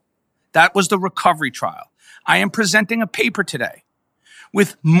trial. That was the recovery trial. I am presenting a paper today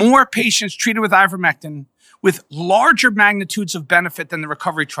with more patients treated with ivermectin with larger magnitudes of benefit than the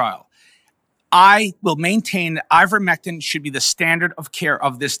recovery trial. I will maintain that ivermectin should be the standard of care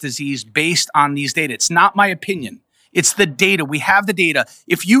of this disease based on these data. It's not my opinion. It's the data. We have the data.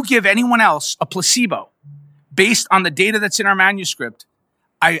 If you give anyone else a placebo based on the data that's in our manuscript,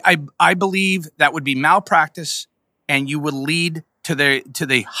 I believe that would be malpractice, and you would lead to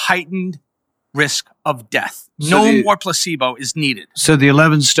the heightened risk of death. So more placebo is needed. So the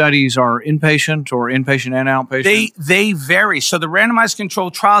 11 studies are inpatient or inpatient and outpatient? They vary. So the randomized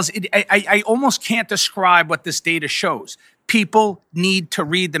controlled trials, I almost can't describe what this data shows. People need to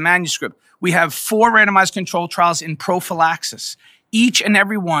read the manuscript. We have 4 randomized controlled trials in prophylaxis, each and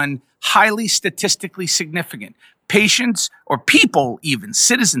every one highly statistically significant. Patients or people, even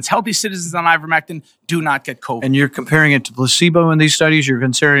citizens, healthy citizens on ivermectin do not get COVID. And you're comparing it to placebo in these studies? You're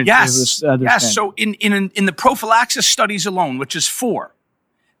considering it to this other Yes. standard? So in the prophylaxis studies alone, which is 4,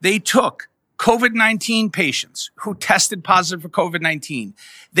 they took COVID-19 patients who tested positive for COVID-19.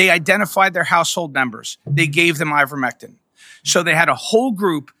 They identified their household members. They gave them ivermectin. So they had a whole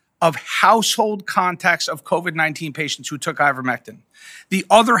group of household contacts of COVID-19 patients who took ivermectin. The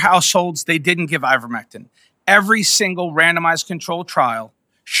other households, they didn't give ivermectin. Every single randomized controlled trial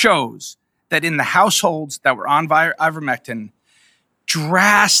shows that in the households that were on ivermectin,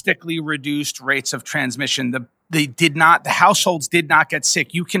 drastically reduced rates of transmission. The households did not get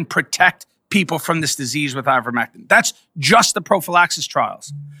sick. You can protect people from this disease with ivermectin. That's just the prophylaxis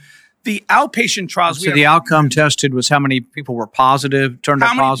trials. The outpatient trials. So the outcome tested was how many people were positive, turned up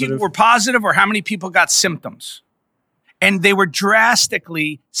positive? How many people were positive, or how many people got symptoms? And they were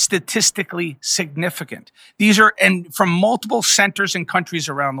drastically, statistically significant. These are and from multiple centers and countries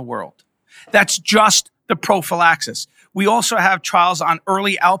around the world. That's just the prophylaxis. We also have trials on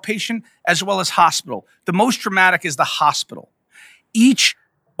early outpatient as well as hospital. The most dramatic is the hospital.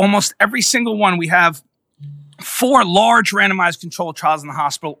 Almost every single one, we have 4 large randomized controlled trials in the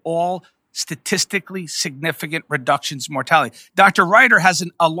hospital, all statistically significant reductions in mortality. Dr. Reiter has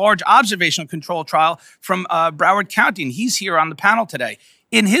a large observational control trial from Broward County, and he's here on the panel today.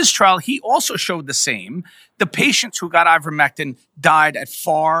 In his trial, he also showed the same. The patients who got ivermectin died at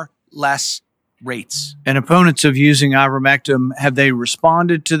far less rates. And opponents of using ivermectin, have they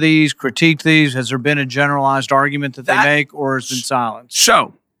responded to these, critiqued these? Has there been a generalized argument that they make, or has been silent?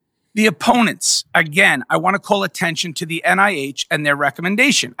 So, the opponents, again, I want to call attention to the NIH and their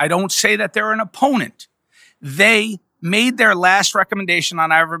recommendation. I don't say that they're an opponent. They made their last recommendation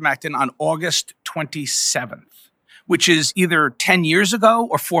on ivermectin on August 27th, which is either 10 years ago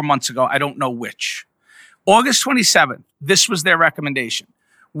or 4 months ago. I don't know which. August 27th, this was their recommendation.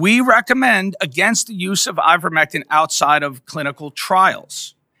 We recommend against the use of ivermectin outside of clinical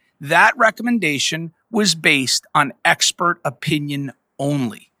trials. That recommendation was based on expert opinion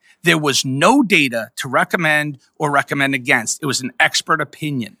only. There was no data to recommend or recommend against. It was an expert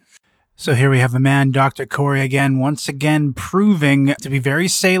opinion. So here we have a man, Dr. Corey, once again, proving to be very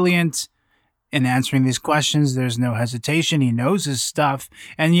salient in answering these questions. There's no hesitation. He knows his stuff.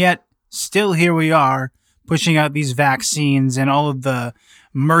 And yet, still here we are, pushing out these vaccines and all of the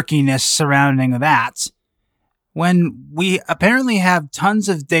murkiness surrounding that, when we apparently have tons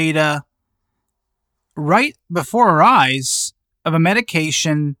of data right before our eyes of a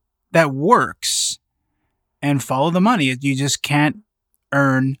medication that works, and follow the money. You just can't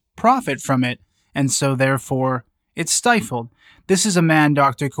earn profit from it. And so therefore it's stifled. This is a man,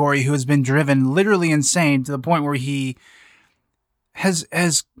 Dr. Corey, who has been driven literally insane to the point where he has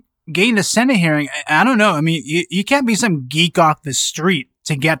gained a Senate hearing. I don't know. I mean, you can't be some geek off the street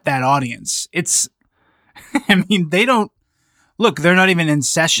to get that audience. I mean, they're not even in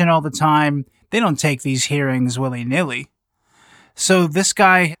session all the time. They don't take these hearings willy-nilly. So this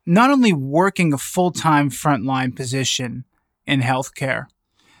guy, not only working a full-time frontline position in healthcare,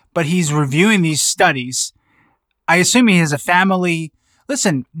 but he's reviewing these studies. I assume he has a family.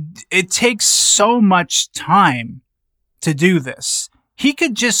 Listen, it takes so much time to do this. He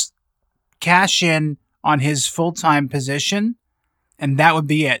could just cash in on his full-time position, and that would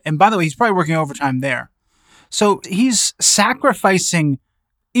be it. And by the way, he's probably working overtime there. So he's sacrificing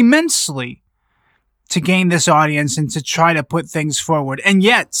immensely to gain this audience and to try to put things forward. And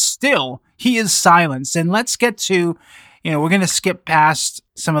yet, still, he is silenced. And let's get to, we're going to skip past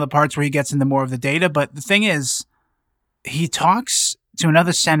some of the parts where he gets into more of the data. But the thing is, he talks to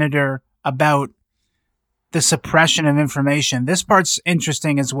another senator about the suppression of information. This part's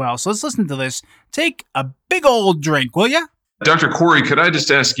interesting as well. So let's listen to this. Take a big old drink, will ya? Dr. Corey, could I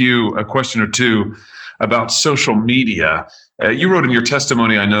just ask you a question or two about social media? You wrote in your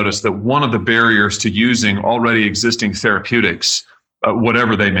testimony, I noticed, that one of the barriers to using already existing therapeutics,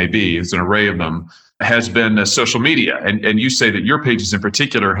 whatever they may be, is an array of them, has been social media. And you say that your pages in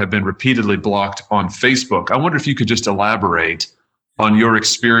particular have been repeatedly blocked on Facebook. I wonder if you could just elaborate on your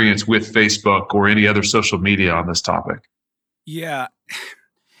experience with Facebook or any other social media on this topic. Yeah.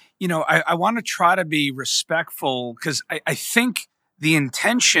 I want to try to be respectful because I think the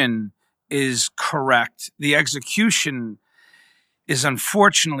intention is correct. The execution is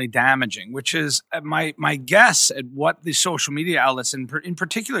unfortunately damaging, which is my guess at what the social media outlets, in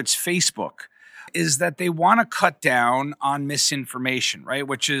particular it's Facebook, is that they want to cut down on misinformation, right?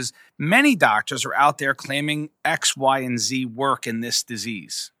 Which is many doctors are out there claiming X, Y, and Z work in this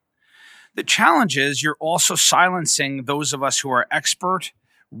disease. The challenge is you're also silencing those of us who are expert,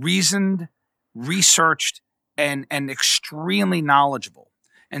 reasoned, researched, and extremely knowledgeable.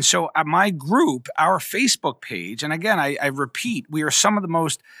 And so at my group, our Facebook page, and again, I repeat, we are some of the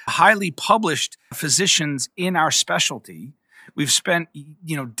most highly published physicians in our specialty. We've spent,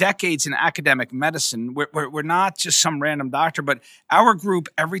 decades in academic medicine. We're not just some random doctor, but our group,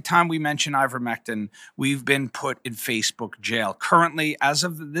 every time we mention ivermectin, we've been put in Facebook jail. Currently, as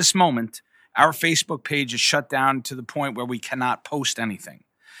of this moment, our Facebook page is shut down to the point where we cannot post anything.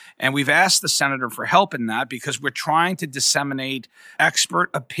 And we've asked the senator for help in that because we're trying to disseminate expert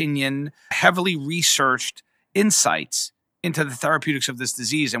opinion, heavily researched insights into the therapeutics of this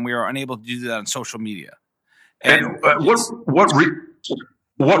disease, and we are unable to do that on social media. And what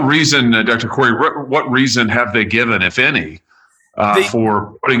reason, Dr. Corey, what reason have they given, if any,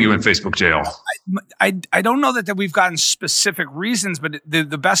 for putting you in Facebook jail? I don't know that we've gotten specific reasons, but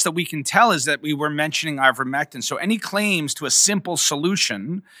the best that we can tell is that we were mentioning ivermectin. So any claims to a simple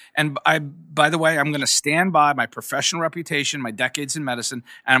solution, and by the way, I'm going to stand by my professional reputation, my decades in medicine,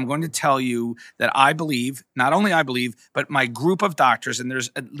 and I'm going to tell you that I believe, not only I believe, but my group of doctors, and there's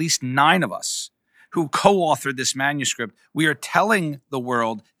at least 9 of us, who co-authored this manuscript, we are telling the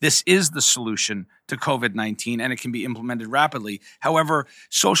world this is the solution to COVID-19 and it can be implemented rapidly. However,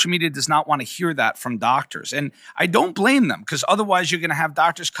 social media does not want to hear that from doctors. And I don't blame them because otherwise you're going to have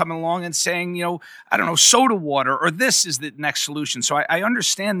doctors coming along and saying, soda water or this is the next solution. So I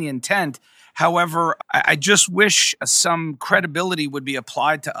understand the intent. However, I just wish some credibility would be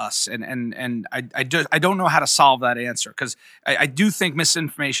applied to us. And I don't know how to solve that answer because I do think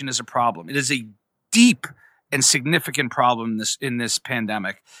misinformation is a problem. It is a deep and significant problem in this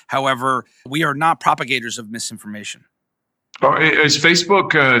pandemic. However, we are not propagators of misinformation. Is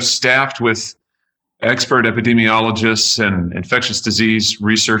Facebook staffed with expert epidemiologists and infectious disease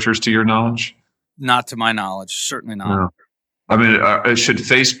researchers, to your knowledge? Not to my knowledge, certainly not. No. I mean, should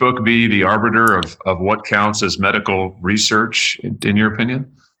Facebook be the arbiter of what counts as medical research, in your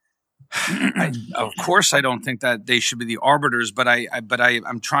opinion? Of course, I don't think that they should be the arbiters, but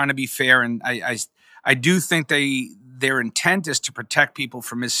I'm trying to be fair, and I do think their intent is to protect people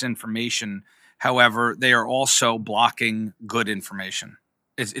from misinformation. However, they are also blocking good information.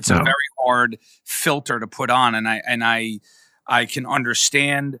 It's a very hard filter to put on, and I can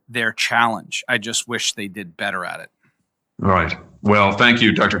understand their challenge. I just wish they did better at it. Right. Well, thank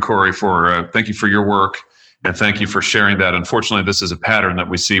you, Dr. Corey, thank you for your work, and thank you for sharing that. Unfortunately, this is a pattern that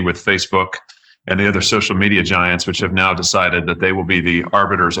we see with Facebook and the other social media giants, which have now decided that they will be the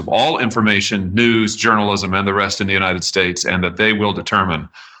arbiters of all information, news, journalism, and the rest in the United States, and that they will determine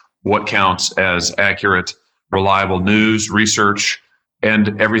what counts as accurate, reliable news, research,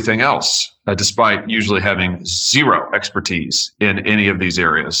 and everything else, despite usually having zero expertise in any of these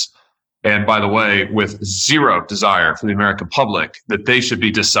areas. And by the way, with zero desire for the American public that they should be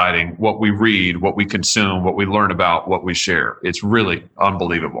deciding what we read, what we consume, what we learn about, what we share. It's really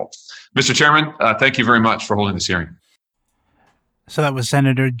unbelievable. Mr. Chairman, thank you very much for holding this hearing. So that was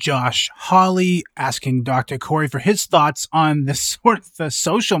Senator Josh Hawley asking Dr. Corey for his thoughts on the sort of the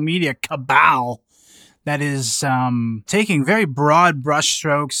social media cabal that is taking very broad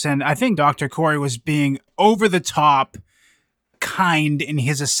brushstrokes. And I think Dr. Corey was being over the top kind in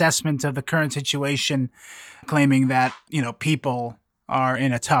his assessment of the current situation, claiming that, people are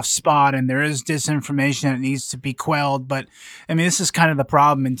in a tough spot and there is disinformation that needs to be quelled. But I mean, this is kind of the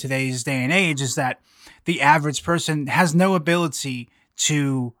problem in today's day and age, is that the average person has no ability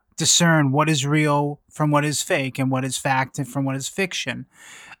to discern what is real from what is fake and what is fact and from what is fiction.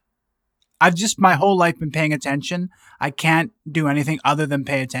 I've just my whole life been paying attention. I can't do anything other than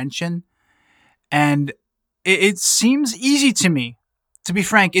pay attention. And it seems easy to me To be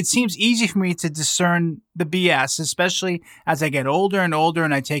frank, it seems easy for me to discern the BS, especially as I get older and older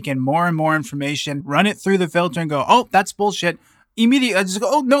and I take in more and more information, run it through the filter and go, oh, that's bullshit. Immediately, I just go,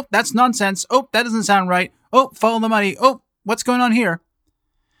 oh, nope, that's nonsense. Oh, that doesn't sound right. Oh, follow the money. Oh, what's going on here?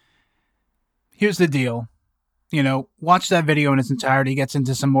 Here's the deal. Watch that video in its entirety. It gets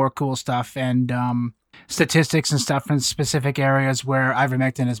into some more cool stuff and statistics and stuff in specific areas where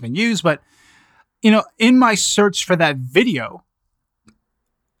ivermectin has been used. But, in my search for that video,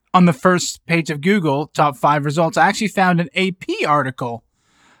 on the first page of Google, top 5 results, I actually found an AP article,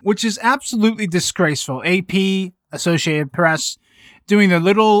 which is absolutely disgraceful. AP, Associated Press, doing their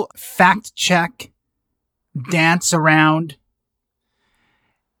little fact check dance around.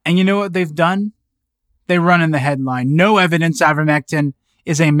 And you know what they've done? They run in the headline, no evidence ivermectin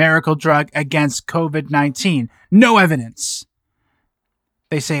is a miracle drug against COVID-19. No evidence.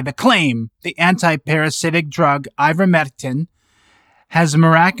 They say the claim, the anti-parasitic drug ivermectin has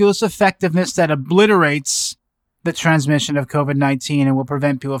miraculous effectiveness that obliterates the transmission of COVID-19 and will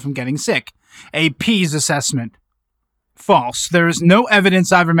prevent people from getting sick. AP's assessment. False. There is no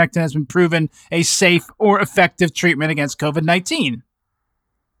evidence ivermectin has been proven a safe or effective treatment against COVID-19.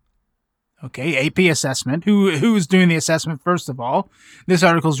 Okay, AP assessment. Who's doing the assessment, first of all? This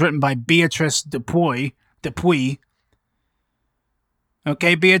article is written by Beatrice Dupuy.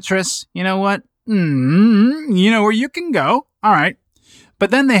 Okay, Beatrice, you know what? You know where you can go. All right.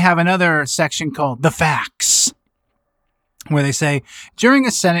 But then they have another section called The Facts, where they say, during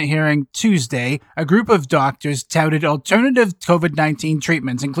a Senate hearing Tuesday, a group of doctors touted alternative COVID-19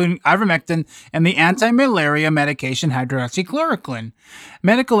 treatments, including ivermectin and the anti-malaria medication hydroxychloroquine.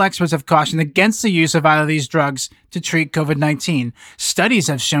 Medical experts have cautioned against the use of either of these drugs to treat COVID-19. Studies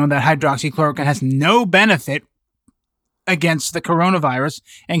have shown that hydroxychloroquine has no benefit against the coronavirus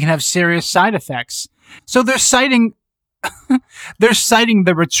and can have serious side effects. So they're citing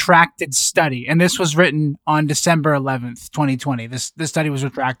the retracted study, and this was written on December 11th, 2020. This study was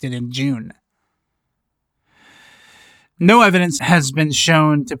retracted in June. No evidence has been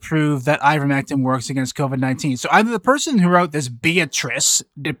shown to prove that ivermectin works against COVID-19. So either the person who wrote this, Beatrice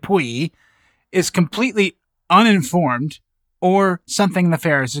Dupuy, is completely uninformed, or something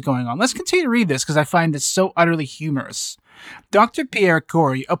nefarious is going on. Let's continue to read this because I find this so utterly humorous. Dr. Pierre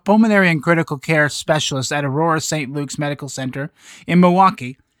Corey, a pulmonary and critical care specialist at Aurora St. Luke's Medical Center in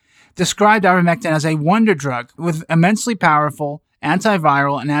Milwaukee, described ivermectin as a wonder drug with immensely powerful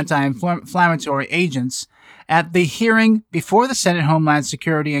antiviral and anti-inflammatory agents at the hearing before the Senate Homeland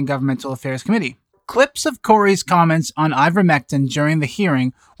Security and Governmental Affairs Committee. Clips of Corey's comments on ivermectin during the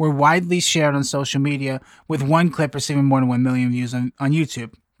hearing were widely shared on social media, with one clip receiving more than 1 million views on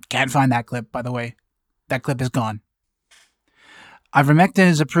YouTube. Can't find that clip, by the way. That clip is gone. Ivermectin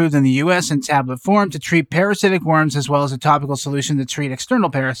is approved in the U.S. in tablet form to treat parasitic worms as well as a topical solution to treat external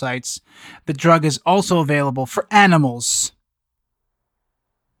parasites. The drug is also available for animals.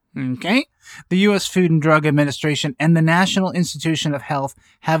 Okay. The U.S. Food and Drug Administration and the National Institute of Health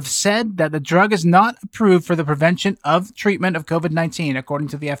have said that the drug is not approved for the prevention of treatment of COVID-19. According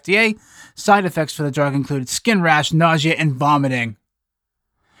to the FDA, side effects for the drug include skin rash, nausea, and vomiting.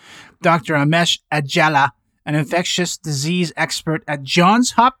 Dr. Amesh Ajala, an infectious disease expert at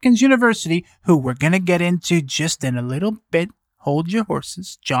Johns Hopkins University, who we're going to get into just in a little bit. Hold your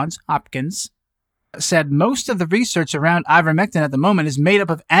horses. Johns Hopkins said most of the research around ivermectin at the moment is made up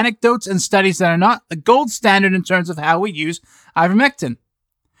of anecdotes and studies that are not the gold standard in terms of how we use ivermectin.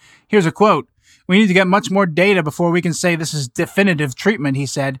 Here's a quote. "We need to get much more data before we can say this is definitive treatment," he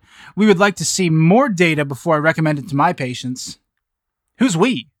said. "We would like to see more data before I recommend it to my patients." Who's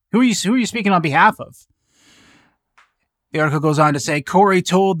we? Who are you speaking on behalf of? The article goes on to say, Corey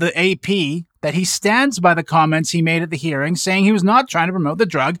told the AP that he stands by the comments he made at the hearing, saying he was not trying to promote the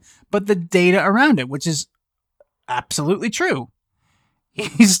drug, but the data around it, which is absolutely true.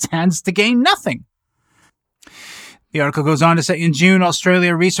 He stands to gain nothing. The article goes on to say, in June,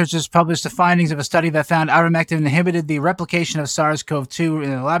 Australia researchers published the findings of a study that found ivermectin inhibited the replication of SARS-CoV-2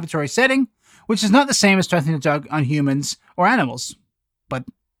 in a laboratory setting, which is not the same as testing the drug on humans or animals. But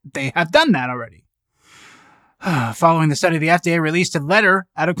they have done that already. Following the study, the FDA released a letter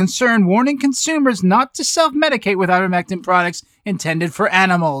out of concern warning consumers not to self-medicate with ivermectin products intended for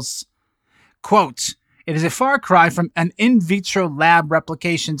animals. Quote, "It is a far cry from an in vitro lab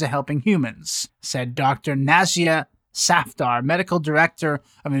replication to helping humans," said Dr. Nazia Safdar, medical director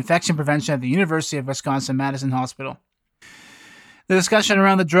of infection prevention at the University of Wisconsin-Madison Hospital. The discussion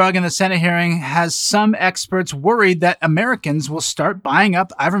around the drug in the Senate hearing has some experts worried that Americans will start buying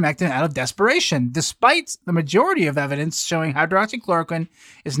up ivermectin out of desperation, despite the majority of evidence showing hydroxychloroquine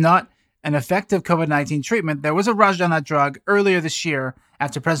is not an effective COVID-19 treatment, there was a rush on that drug earlier this year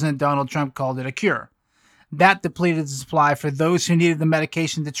after President Donald Trump called it a cure. That depleted the supply for those who needed the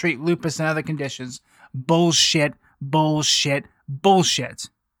medication to treat lupus and other conditions. Bullshit, bullshit, bullshit.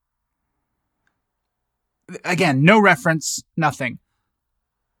 Again, no reference, nothing.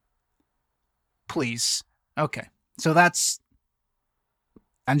 Please. Okay. So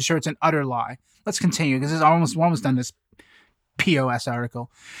I'm sure it's an utter lie. Let's continue because we're almost done this POS article.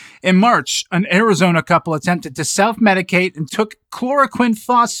 In March, an Arizona couple attempted to self-medicate and took chloroquine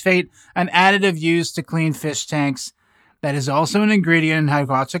phosphate, an additive used to clean fish tanks. That is also an ingredient in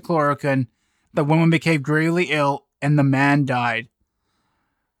hydroxychloroquine. The woman became gravely ill and the man died.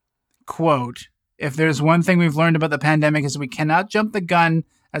 Quote, if there's one thing we've learned about the pandemic is we cannot jump the gun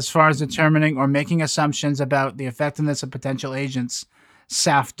as far as determining or making assumptions about the effectiveness of potential agents,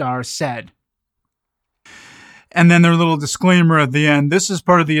 Safdar said. And then their little disclaimer at the end. This is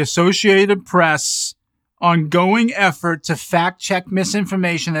part of the Associated Press ongoing effort to fact-check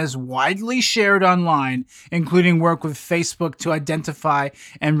misinformation that is widely shared online, including work with Facebook to identify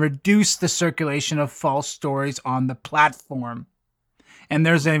and reduce the circulation of false stories on the platform. And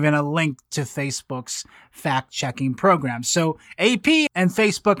there's even a link to Facebook's fact-checking program. So AP and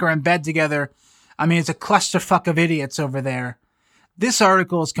Facebook are in bed together. I mean, it's a clusterfuck of idiots over there. This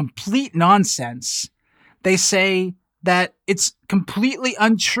article is complete nonsense. They say that it's completely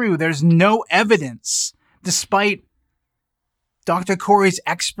untrue. There's no evidence, despite Dr. Corey's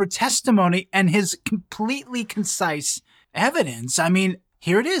expert testimony and his completely concise evidence. I mean,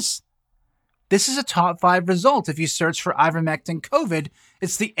 here it is. This is a top 5 result. If you search for ivermectin COVID,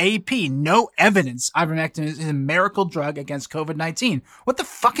 it's the AP. No evidence. Ivermectin is a miracle drug against COVID-19. What the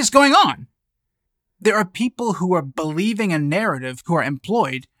fuck is going on? There are people who are believing a narrative who are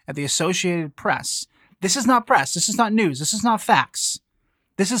employed at the Associated Press. This is not press. This is not news. This is not facts.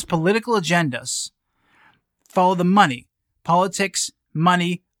 This is political agendas. Follow the money. Politics,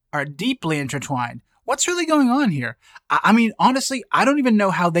 money are deeply intertwined. What's really going on here? I mean, honestly, I don't even know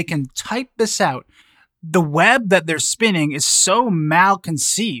how they can type this out. The web that they're spinning is so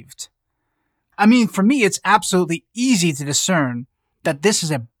malconceived. I mean, for me, it's absolutely easy to discern that this is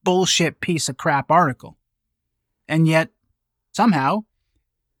a bullshit piece of crap article. And yet, somehow,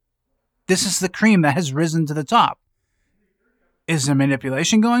 this is the cream that has risen to the top. Is there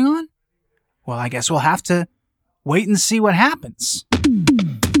manipulation going on? Well, I guess we'll have to wait and see what happens.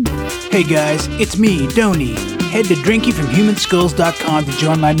 Hey guys, it's me, Donnie. Head to drinkingfromhumanskulls.com to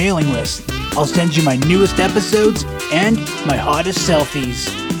join my mailing list. I'll send you my newest episodes and my hottest selfies.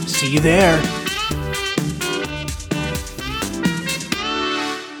 See you there.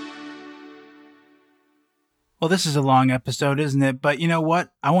 Well, this is a long episode, isn't it? But you know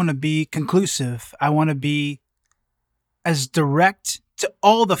what? I want to be conclusive. I want to be as direct to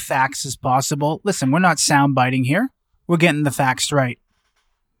all the facts as possible. Listen, we're not soundbiting here. We're getting the facts right.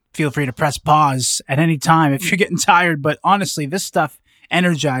 Feel free to press pause at any time if you're getting tired. But honestly, this stuff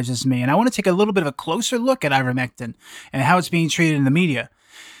energizes me. And I want to take a little bit of a closer look at ivermectin and how it's being treated in the media.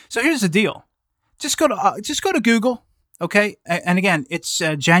 So here's the deal. Just go to Google. Okay, and again, it's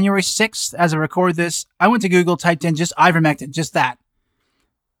January 6th as I record this. I went to Google, typed in just ivermectin, just that.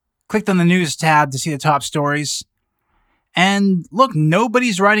 Clicked on the news tab to see the top stories. And look,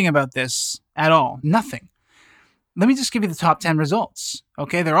 nobody's writing about this at all. Nothing. Let me just give you the top 10 results.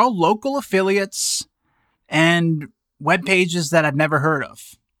 Okay, they're all local affiliates and web pages that I've never heard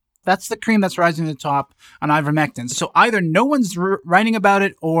of. That's the cream that's rising to the top on ivermectin. So either no one's writing about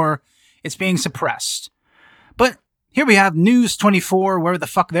it or it's being suppressed. But here we have News 24, where the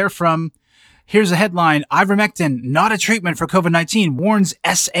fuck they're from. Here's a headline. Ivermectin, not a treatment for COVID-19, warns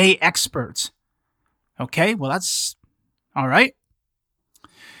SA experts. Okay, well, that's all right.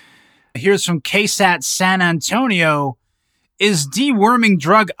 Here's from KSAT San Antonio. Is deworming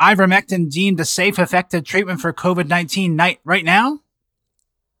drug ivermectin deemed a safe, effective treatment for COVID-19 right now?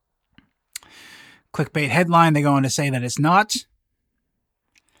 Clickbait headline. They go on to say that it's not.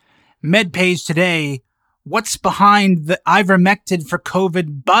 MedPage Today. What's behind the ivermectin for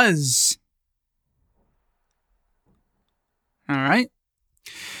COVID buzz? All right.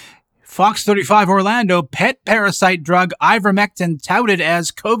 Fox 35 Orlando, pet parasite drug ivermectin touted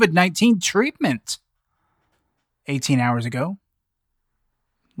as COVID-19 treatment. 18 hours ago.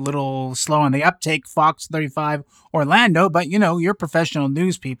 Little slow on the uptake, Fox 35 Orlando, but you know, you're professional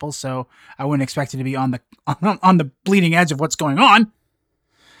news people, so I wouldn't expect you to be on the bleeding edge of what's going on.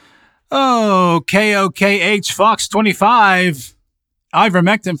 Oh, KOKH Fox 25.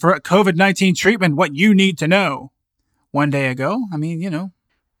 Ivermectin for COVID-19 treatment, what you need to know. One day ago, I mean, you know,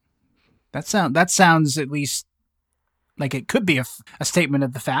 that sounds at least like it could be a statement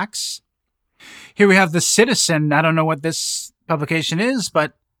of the facts. Here we have The Citizen. I don't know what this publication is,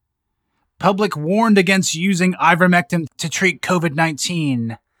 but public warned against using ivermectin to treat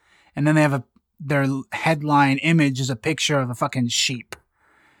COVID-19. And then they have their headline image is a picture of a fucking sheep.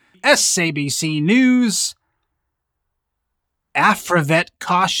 SABC News. Afravet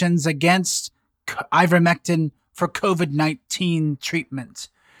cautions against ivermectin for COVID-19 treatment.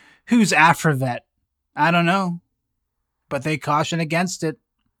 Who's Afravet? I don't know, but they caution against it.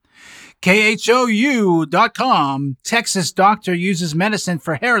 KHOU.com. Texas doctor uses medicine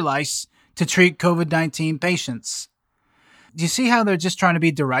for hair lice to treat COVID-19 patients. Do you see how they're just trying to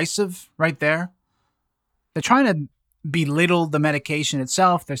be derisive right there? They're trying to belittle the medication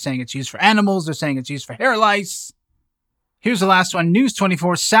itself. They're saying it's used for animals. They're saying it's used for hair lice. Here's the last one. News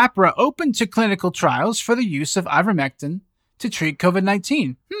 24. SAPRA open to clinical trials for the use of ivermectin to treat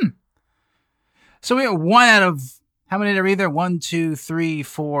COVID-19. So we have 1 out of, how many are either? 1, 2, 3,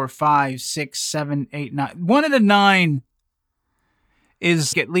 4, 5, 6, 7, 8, 9. 1 out of 9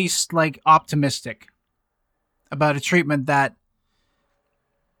 is at least like optimistic about a treatment that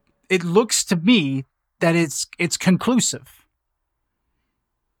it looks to me that it's conclusive.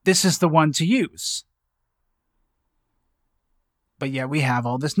 This is the one to use. But yet we have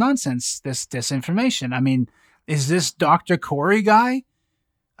all this nonsense, this disinformation. I mean, is this Dr. Corey guy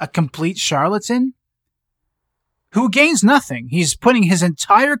a complete charlatan who gains nothing? He's putting his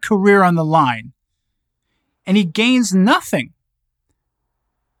entire career on the line and he gains nothing.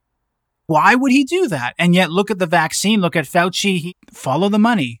 Why would he do that? And yet look at the vaccine, look at Fauci, follow the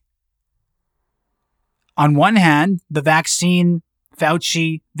money. On one hand, the vaccine,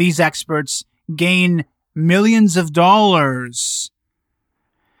 Fauci, these experts gain millions of dollars.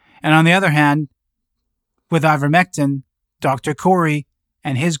 And on the other hand, with ivermectin, Dr. Corey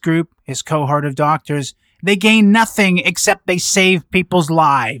and his group, his cohort of doctors, they gain nothing except they save people's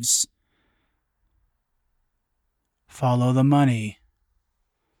lives. Follow the money.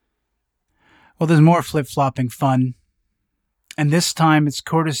 Well, there's more flip-flopping fun. And this time it's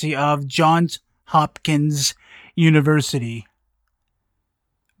courtesy of Johns Hopkins University.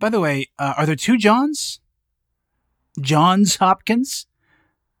 By the way, are there 2 Johns? Johns Hopkins?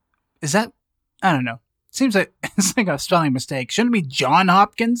 Is that? I don't know. Seems like it's like a spelling mistake. Shouldn't it be John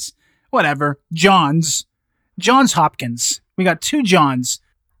Hopkins? Whatever. Johns Hopkins. We got 2 Johns.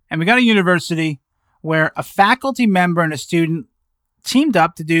 And we got a university where a faculty member and a student teamed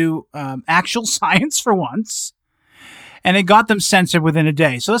up to do actual science for once. And it got them censored within a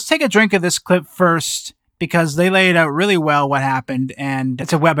day. So let's take a drink of this clip first because they laid out really well what happened. And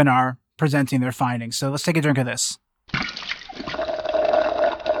it's a webinar presenting their findings. So let's take a drink of this.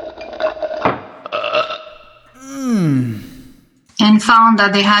 And found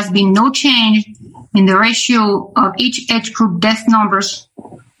that there has been no change in the ratio of each age group death numbers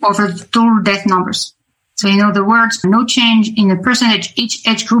over the total death numbers. So in other words, no change in the percentage each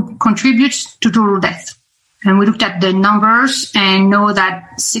age group contributes to total death. And we looked at the numbers and know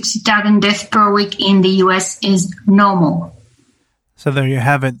that 60,000 deaths per week in the U.S. is normal. So there you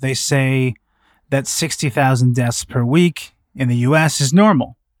have it. They say that 60,000 deaths per week in the U.S. is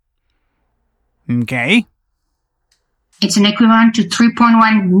normal. Okay. It's an equivalent to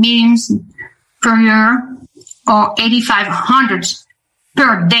 3.1 million per year or 8,500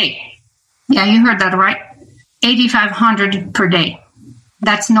 per day. Yeah, you heard that right. 8,500 per day.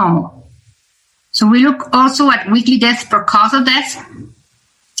 That's normal. So we look also at weekly deaths per cause of death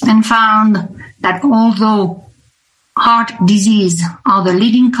and found that although heart disease are the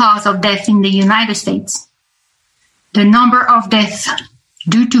leading cause of death in the United States, the number of deaths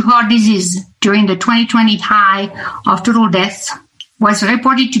due to heart disease during the 2020 high of total deaths was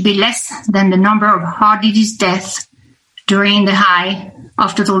reported to be less than the number of heart disease deaths during the high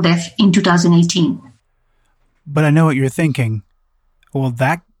of total death in 2018. But I know what you're thinking. Well,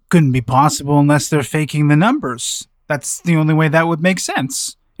 that couldn't be possible unless they're faking the numbers. That's the only way that would make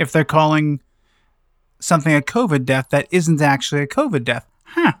sense. If they're calling something a COVID death that isn't actually a COVID death.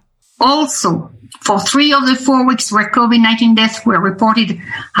 Also, for 3 of the 4 weeks where COVID-19 deaths were reported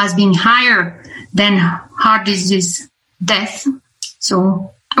has been higher than heart disease death.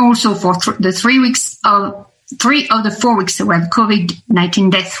 So also for the 3 of the 4 weeks where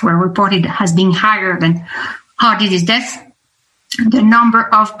COVID-19 deaths were reported has been higher than heart disease death. The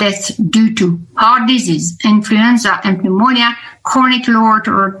number of deaths due to heart disease, influenza, and pneumonia, chronic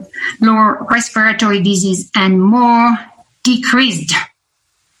lower respiratory disease, and more decreased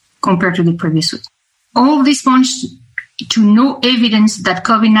compared to the previous week. All this points to no evidence that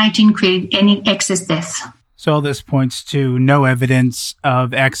COVID-19 created any excess deaths. So all this points to no evidence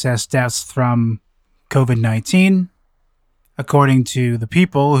of excess deaths from COVID-19, according to the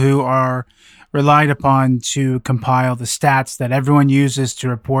people who are relied upon to compile the stats that everyone uses to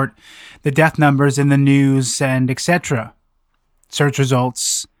report the death numbers in the news and etc. Search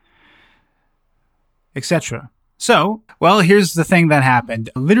results, etc. So, well, here's the thing that happened.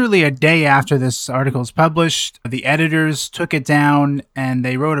 Literally a day after this article was published, the editors took it down and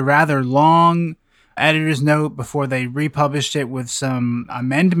they wrote a rather long editor's note before they republished it with some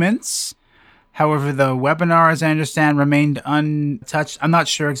amendments. However, the webinar, as I understand, remained untouched. I'm not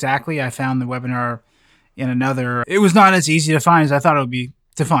sure exactly. I found the webinar in another. It was not as easy to find as I thought it would be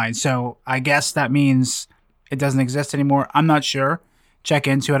to find. So I guess that means it doesn't exist anymore. I'm not sure. Check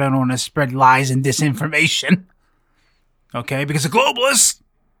into it. I don't want to spread lies and disinformation. Okay, because the globalists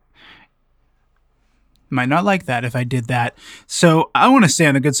might not like that if I did that. So I want to stay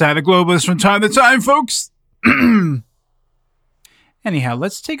on the good side of the globalists from time to time, folks. Anyhow,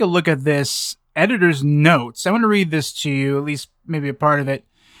 let's take a look at this editor's notes. I want to read this to you, at least maybe a part of it.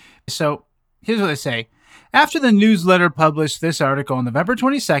 So here's what they say. After the newsletter published this article on November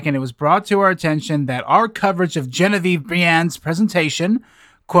 22nd, it was brought to our attention that our coverage of Genevieve Briand's presentation,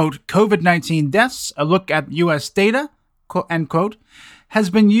 quote, COVID-19 deaths, a look at U.S. data, end quote, has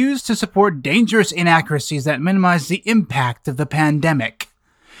been used to support dangerous inaccuracies that minimize the impact of the pandemic.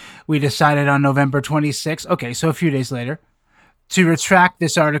 We decided on November 26th, okay, so a few days later, to retract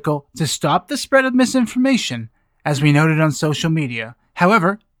this article to stop the spread of misinformation, as we noted on social media.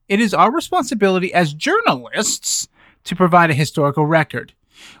 However, it is our responsibility as journalists to provide a historical record.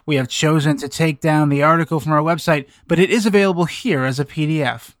 We have chosen to take down the article from our website, but it is available here as a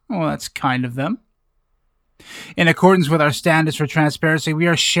PDF. Well, that's kind of them. In accordance with our standards for transparency, we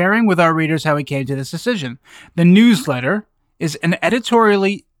are sharing with our readers how we came to this decision. The newsletter is an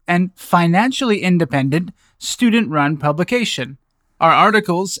editorially and financially independent, student-run publication. Our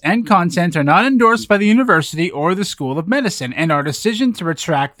articles and content are not endorsed by the university or the School of Medicine, and our decision to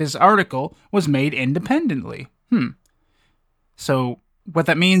retract this article was made independently. So what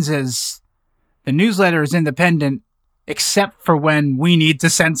that means is the newsletter is independent, except for when we need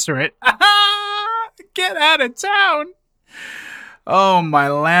to censor it. Get out of town. Oh, my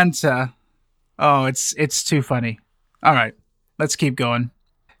Lanta. Oh, it's too funny. All right, let's keep going.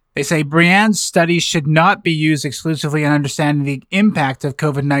 They say Briand's studies should not be used exclusively in understanding the impact of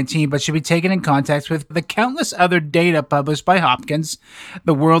COVID-19, but should be taken in context with the countless other data published by Hopkins,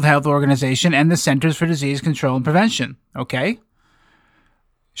 the World Health Organization, and the Centers for Disease Control and Prevention. Okay?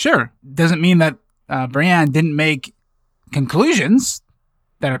 Sure. Doesn't mean that Briand didn't make conclusions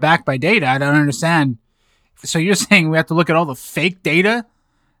that are backed by data. I don't understand. So you're saying we have to look at all the fake data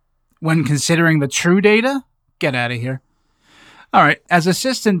when considering the true data? Get out of here. All right. As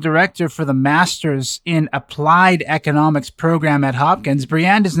assistant director for the Masters in Applied Economics program at Hopkins,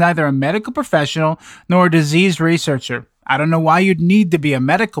 Briand is neither a medical professional nor a disease researcher. I don't know why you'd need to be a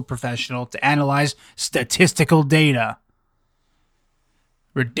medical professional to analyze statistical data.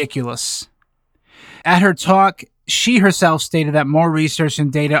 Ridiculous. At her talk, she herself stated that more research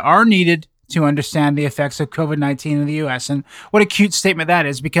and data are needed to understand the effects of COVID-19 in the U.S. And what a cute statement that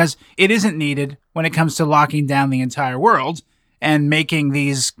is, because it isn't needed when it comes to locking down the entire world and making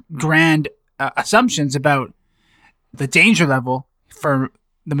these grand assumptions about the danger level for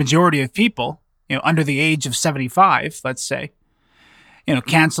the majority of people, under the age of 75, let's say.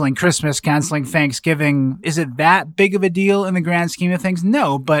 Canceling Christmas, canceling Thanksgiving. Is it that big of a deal in the grand scheme of things?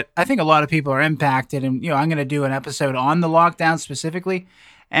 No, but I think a lot of people are impacted. And, I'm going to do an episode on the lockdown specifically.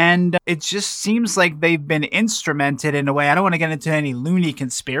 And it just seems like they've been instrumented in a way. I don't want to get into any loony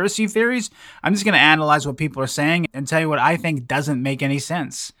conspiracy theories. I'm just going to analyze what people are saying and tell you what I think doesn't make any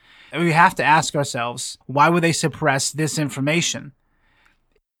sense. We have to ask ourselves, why would they suppress this information?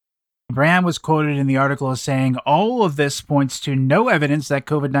 Briand was quoted in the article as saying, all of this points to no evidence that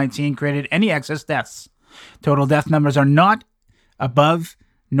COVID-19 created any excess deaths. Total death numbers are not above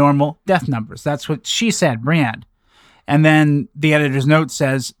normal death numbers. That's what she said, Briand. And then the editor's note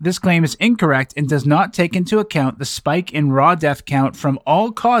says, this claim is incorrect and does not take into account the spike in raw death count from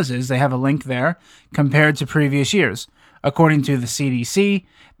all causes, they have a link there, compared to previous years. According to the CDC,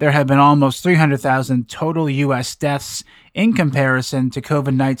 there have been almost 300,000 total U.S. deaths in comparison to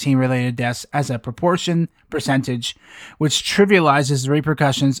COVID-19 related deaths as a percentage, which trivializes the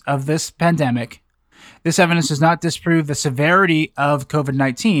repercussions of this pandemic. This evidence does not disprove the severity of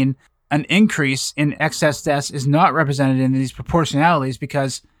COVID-19. An increase in excess deaths is not represented in these proportionalities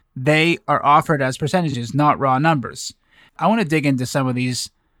because they are offered as percentages, not raw numbers. I want to dig into some of these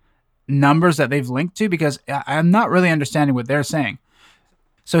numbers that they've linked to because I'm not really understanding what they're saying.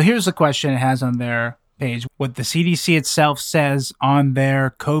 So here's the question it has on their page, what the CDC itself says on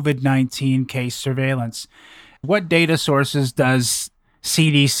their COVID-19 case surveillance. What data sources does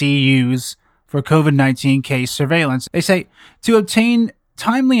CDC use for COVID-19 case surveillance? They say to obtain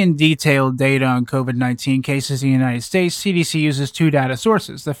timely and detailed data on COVID-19 cases in the United States, CDC uses two data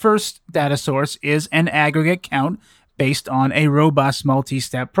sources. The first data source is an aggregate count based on a robust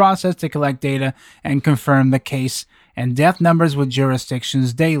multi-step process to collect data and confirm the case and death numbers with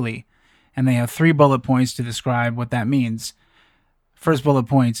jurisdictions daily. And they have 3 bullet points to describe what that means. First bullet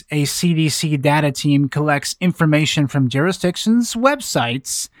points, a CDC data team collects information from jurisdictions'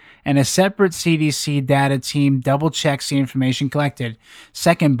 websites, and a separate CDC data team double-checks the information collected.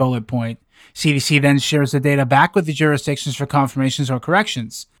 Second bullet point, CDC then shares the data back with the jurisdictions for confirmations or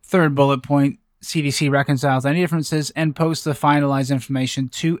corrections. Third bullet point, CDC reconciles any differences and posts the finalized information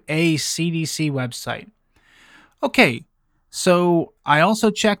to a CDC website. Okay, so I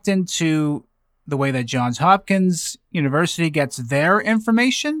also checked into the way that Johns Hopkins University gets their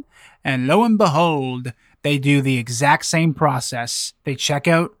information, and lo and behold, they do the exact same process. They check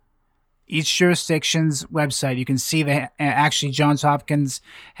out each jurisdiction's website. You can see that actually Johns Hopkins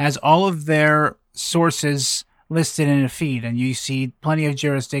has all of their sources listed in a feed, and you see plenty of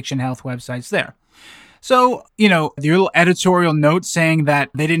jurisdiction health websites there. So, the little editorial note saying that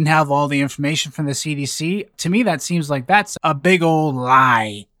they didn't have all the information from the CDC, to me that seems like that's a big old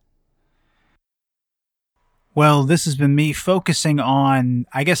lie. Well, this has been me focusing on,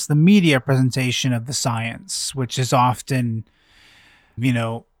 I guess, the media presentation of the science, which is often,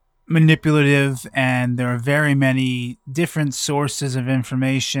 manipulative, and there are very many different sources of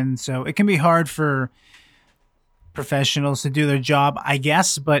information. So it can be hard for professionals to do their job, I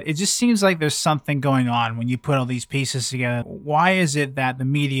guess, but it just seems like there's something going on when you put all these pieces together. Why is it that the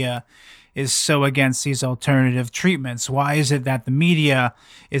media is so against these alternative treatments? Why is it that the media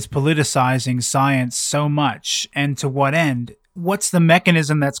is politicizing science so much, and to what end? What's the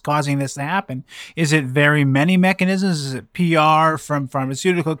mechanism that's causing this to happen? Is it very many mechanisms? Is it PR from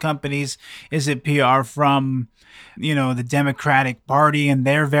pharmaceutical companies? Is it PR from, the Democratic Party and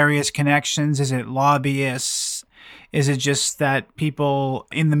their various connections? Is it lobbyists? Is it just that people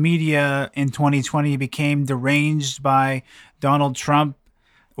in the media in 2020 became deranged by Donald Trump?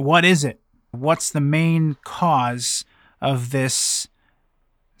 What is it? What's the main cause of this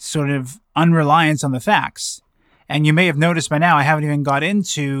sort of unreliance on the facts? And you may have noticed by now I haven't even got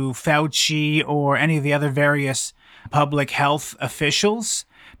into Fauci or any of the other various public health officials,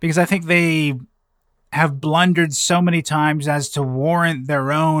 because I think they have blundered so many times as to warrant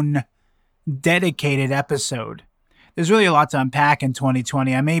their own dedicated episode. There's really a lot to unpack in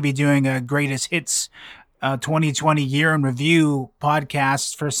 2020. I may be doing a greatest hits 2020 year in review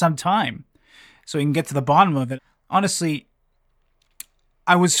podcast for some time, so we can get to the bottom of it. Honestly,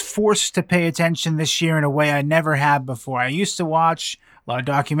 I was forced to pay attention this year in a way I never had before. I used to watch a lot of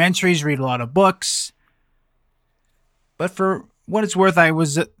documentaries, read a lot of books, but for what it's worth, I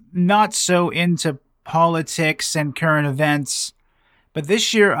was not so into politics and current events. But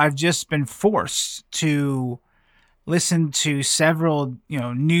this year, I've just been forced to listen to several,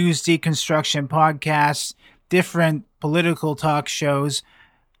 news deconstruction podcasts, different political talk shows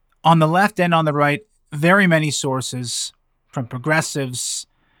on the left and on the right, very many sources from progressives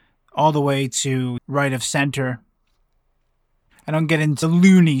all the way to right of center. I don't get into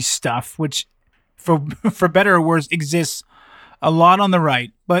loony stuff, which for better or worse exists a lot on the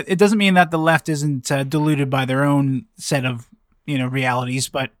right, but it doesn't mean that the left isn't deluded by their own set of, realities.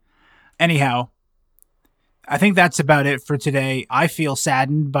 But anyhow, I think that's about it for today. I feel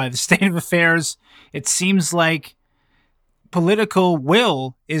saddened by the state of affairs. It seems like political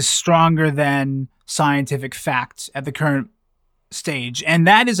will is stronger than scientific fact at the current stage. And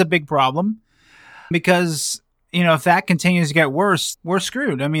that is a big problem because, if that continues to get worse, we're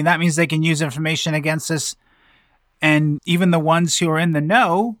screwed. I mean, that means they can use information against us. And even the ones who are in the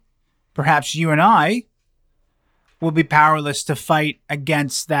know, perhaps you and I, will be powerless to fight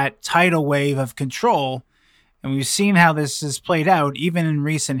against that tidal wave of control. And we've seen how this has played out, even in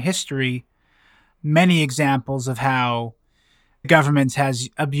recent history, many examples of how the government has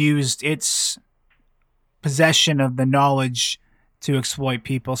abused its possession of the knowledge to exploit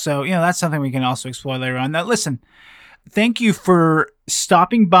people. So, that's something we can also explore later on. Now, listen, thank you for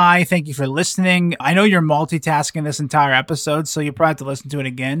stopping by. Thank you for listening. I know you're multitasking this entire episode, so you probably have to listen to it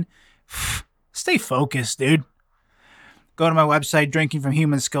again. Stay focused, dude. Go to my website,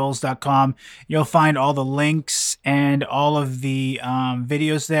 drinkingfromhumanskulls.com. You'll find all the links and all of the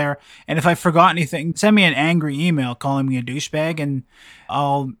videos there. And if I forgot anything, send me an angry email calling me a douchebag, and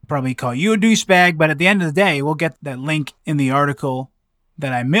I'll probably call you a douchebag. But at the end of the day, we'll get that link in the article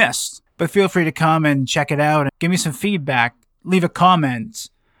that I missed. But feel free to come and check it out and give me some feedback. Leave a comment.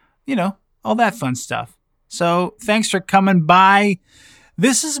 All that fun stuff. So thanks for coming by.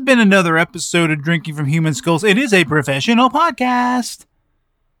 This has been another episode of Drinking from Human Skulls. It is a professional podcast.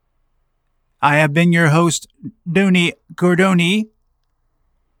 I have been your host, Dooney Gordoni.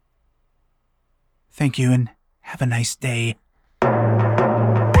 Thank you and have a nice day.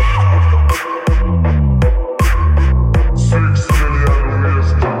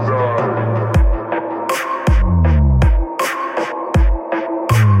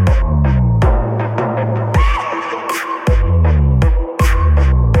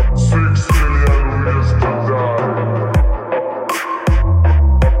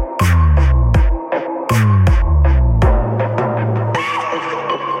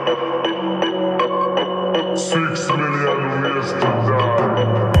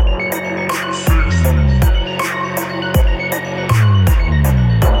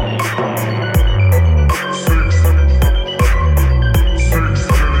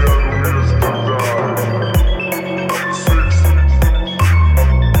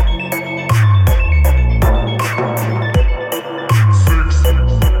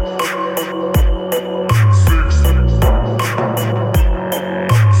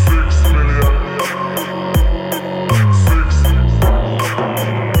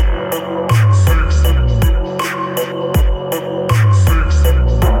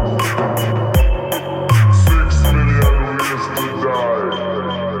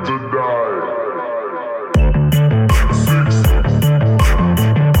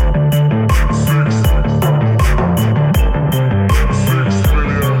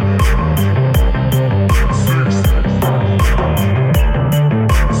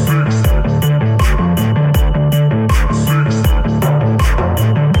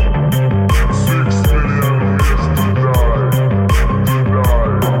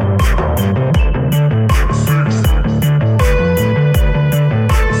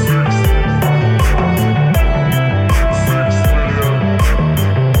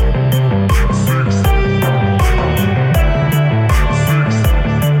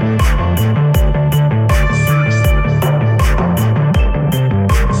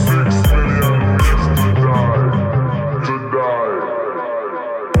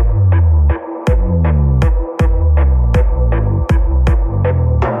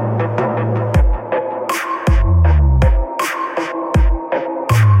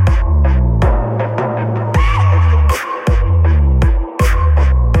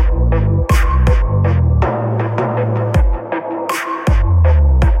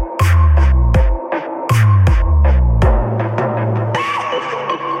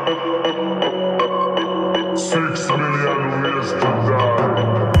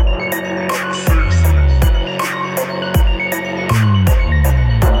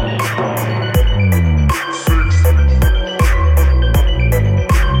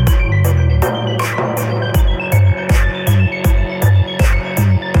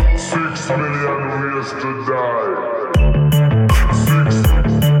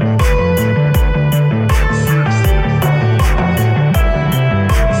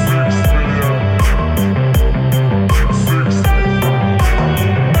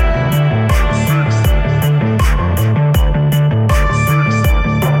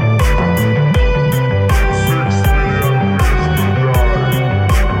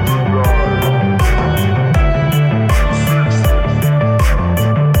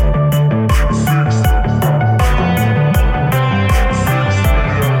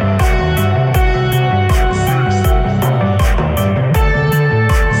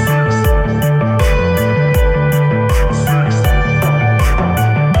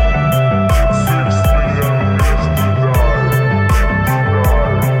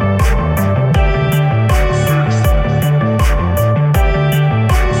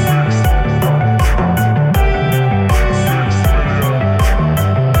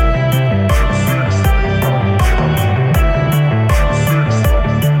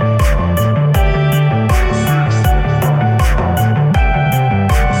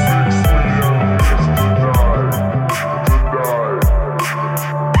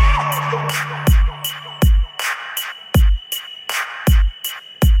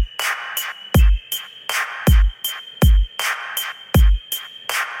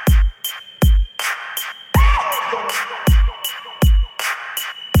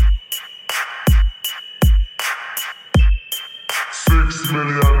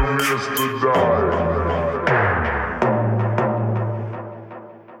 million ways to die.